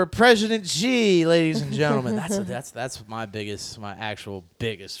up for President Xi, ladies and gentlemen. That's my actual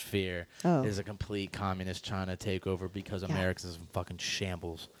biggest fear is a complete communist China takeover because America's in fucking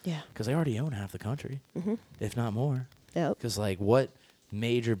shambles. Yeah. Because they already own half the country, if not more. Yep. Because like, what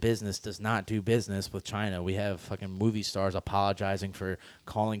major business does not do business with China? We have fucking movie stars apologizing for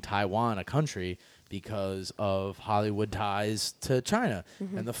calling Taiwan a country because of Hollywood ties to China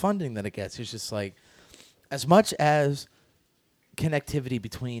and the funding that it gets. It's just like, as much as connectivity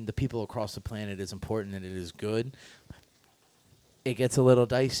between the people across the planet is important and it is good, it gets a little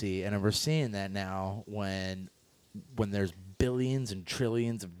dicey. And we're seeing that now when there's billions and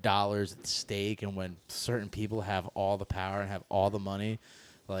trillions of dollars at stake, and when certain people have all the power and have all the money.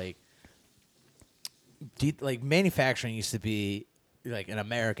 Like manufacturing used to be like an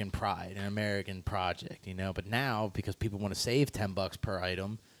American pride, an American project, but now, because people want to save $10 per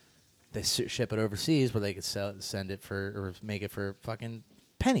item, they ship it overseas where they could send it for, or make it for fucking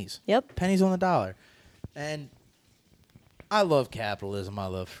pennies. Yep. Pennies on the dollar. And I love capitalism. I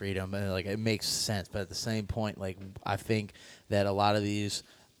love freedom. And like, it makes sense. But at the same point, like, I think that a lot of these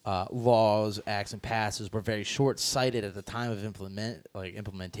laws, acts, and passes were very short-sighted at the time of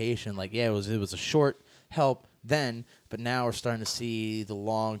implementation. Like, yeah, it was a short help then, but now we're starting to see the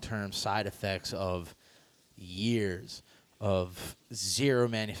long-term side effects of years of zero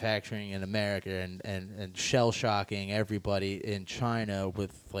manufacturing in America and shell-shocking everybody in China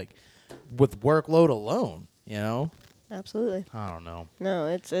with workload alone, Absolutely. I don't know. No,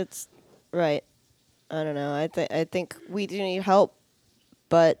 it's right. I don't know. I think we do need help,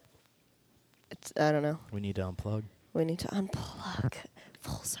 but I don't know. We need to unplug. We need to unplug.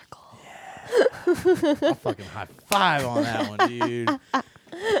 Full circle. I'll fucking high five on that one, dude.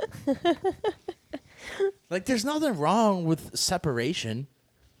 Like, there's nothing wrong with separation,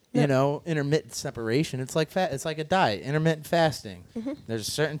 intermittent separation. It's like it's like a diet, intermittent fasting. There's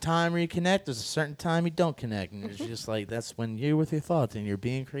a certain time where you connect. There's a certain time you don't connect, and it's just like, that's when you're with your thoughts and you're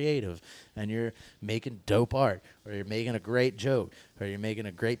being creative and you're making dope art, or you're making a great joke, or you're making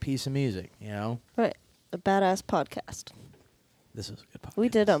a great piece of music. Right, a badass podcast. This is a good podcast. We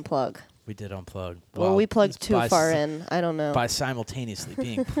did unplug. We did unplug. Well, we plugged too far in. I don't know. By simultaneously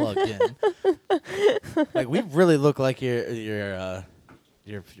being plugged in. Like, we really look like you're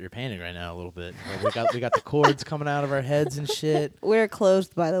painting right now a little bit. Like, we got the cords coming out of our heads and shit. We're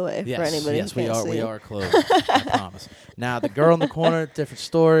closed, by the way, for anybody who can't see. We are closed. I promise. Now, the girl in the corner, different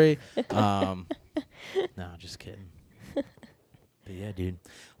story. No, just kidding. But yeah, dude,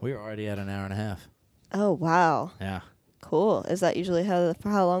 we are already at an hour and a half. Oh, wow. Yeah. Cool. Is that usually for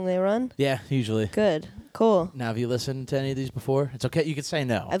how long they run? Yeah, usually. Good. Cool. Now, have you listened to any of these before? It's okay. You could say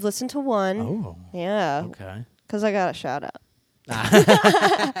no. I've listened to one. Oh. Yeah. Okay. Because I got a shout out.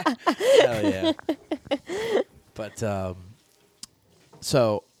 Hell yeah. But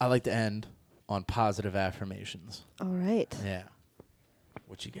So I like to end on positive affirmations. All right. Yeah.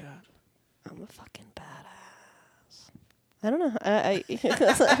 What you got? I'm a fucking badass. I don't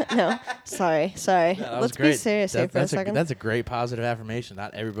know. No. Sorry. Yeah, that was Let's great. be serious here for a second. That's a great positive affirmation.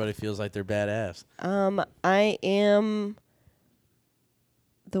 Not everybody feels like they're badass. I am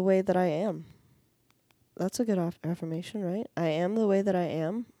the way that I am. That's a good affirmation, right? I am the way that I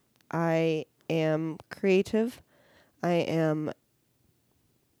am. I am creative. I am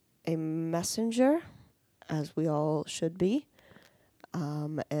a messenger, as we all should be.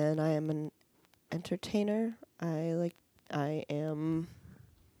 And I am an entertainer. I am...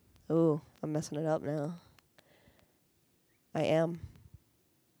 Oh, I'm messing it up now. I am.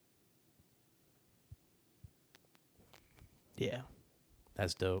 Yeah.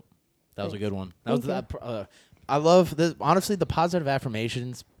 That's dope. That was a Thanks. good one. That Thank was I love this. Honestly, the positive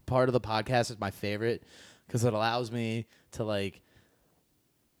affirmations part of the podcast is my favorite because it allows me to like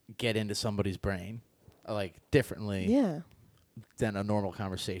get into somebody's brain like differently Yeah. than a normal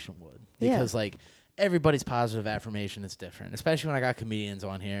conversation would. Yeah. Because like everybody's positive affirmation is different, especially when I got comedians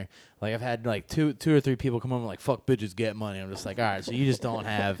on here. Like I've had like two or three people come on like fuck bitches get money. I'm just like, all right, so you just don't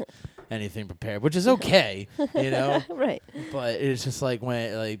have anything prepared, which is okay, you know. Right. But it's just like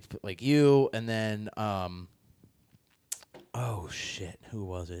when like you and then oh shit, who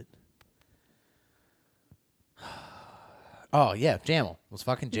was it? Oh yeah, Jamal. It was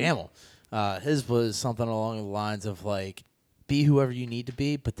fucking Jamal. His was something along the lines of like be whoever you need to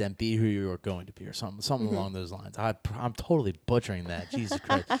be, but then be who you are going to be, or something along those lines. I'm totally butchering that. Jesus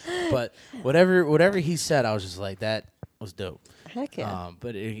Christ. But whatever he said, I was just like, that was dope. Heck yeah.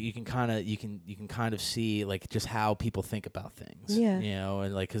 But you can kind of see like just how people think about things. Yeah. You know,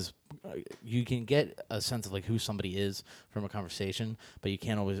 and like because you can get a sense of like who somebody is from a conversation, but you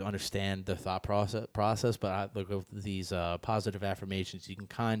can't always understand the thought process. But I look at these positive affirmations, you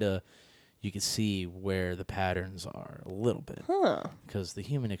can see where the patterns are a little bit. Huh. Because the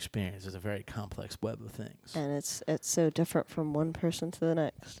human experience is a very complex web of things. And it's so different from one person to the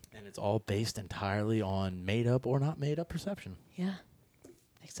next. And it's all based entirely on made up or not made up perception. Yeah.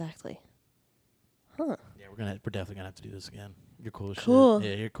 Exactly. Huh. Yeah, we're definitely gonna have to do this again. You're cool as Cool. shit.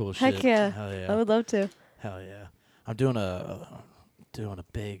 Yeah, you're cool as Heck shit. yeah. Hell yeah. I would love to. Hell yeah. I'm doing a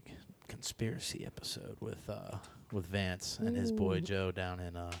big conspiracy episode with Vance and his boy Ooh. Joe down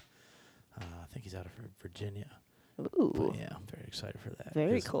in I think he's out of Virginia. Ooh. But yeah, I'm very excited for that.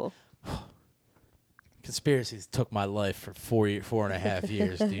 Very 'cause cool. Conspiracies took my life for 4.5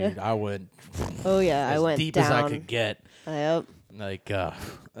 years, dude. I went Oh yeah, I as went deep down. as I could get. Yep. Like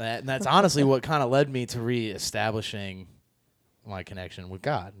that's honestly what kind of led me to reestablishing my connection with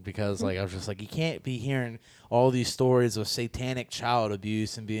God, because like I was just like, you can't be hearing all these stories of satanic child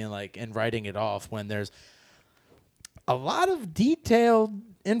abuse and being like and writing it off when there's a lot of detailed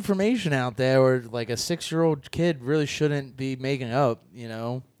information out there where like a 6-year-old kid really shouldn't be making up, you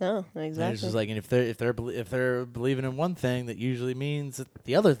know. No, And exactly. it's just like, and if they're believing in one thing, that usually means that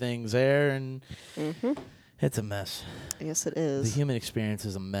the other thing's there, and it's a mess. Yes, it The is. human experience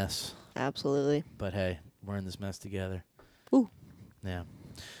is a mess. Absolutely. But hey, we're in this mess together. Ooh. Yeah.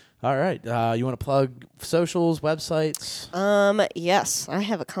 All right. You want to plug socials, websites? Yes, I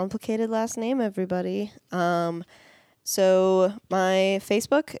have a complicated last name, everybody. So my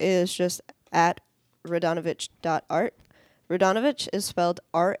Facebook is just at Radonovich.art. Radonovich is spelled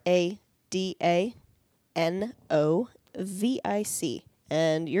Radanovvic.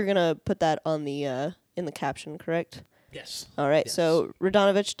 And you're gonna put that on the in the caption, correct? Yes. All right, Yes. so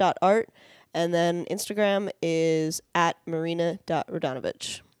Radonovich.art, and then Instagram is at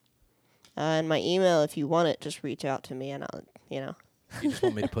Marina.Radonovich. And my email, if you want it, just reach out to me, and I'll, You just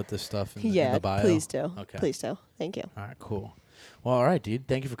want me to put this stuff in, yeah, in the bio? please do. Okay. Please do. Thank you. All right, cool. Well, all right, dude.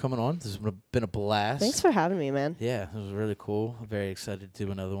 Thank you for coming on. This has been a blast. Thanks for having me, man. Yeah, it was really cool. I'm very excited to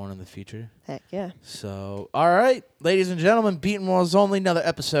do another one in the future. Heck yeah. So, all right, ladies and gentlemen, Beaten Walls Only, another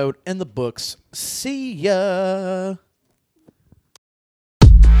episode in the books. See ya.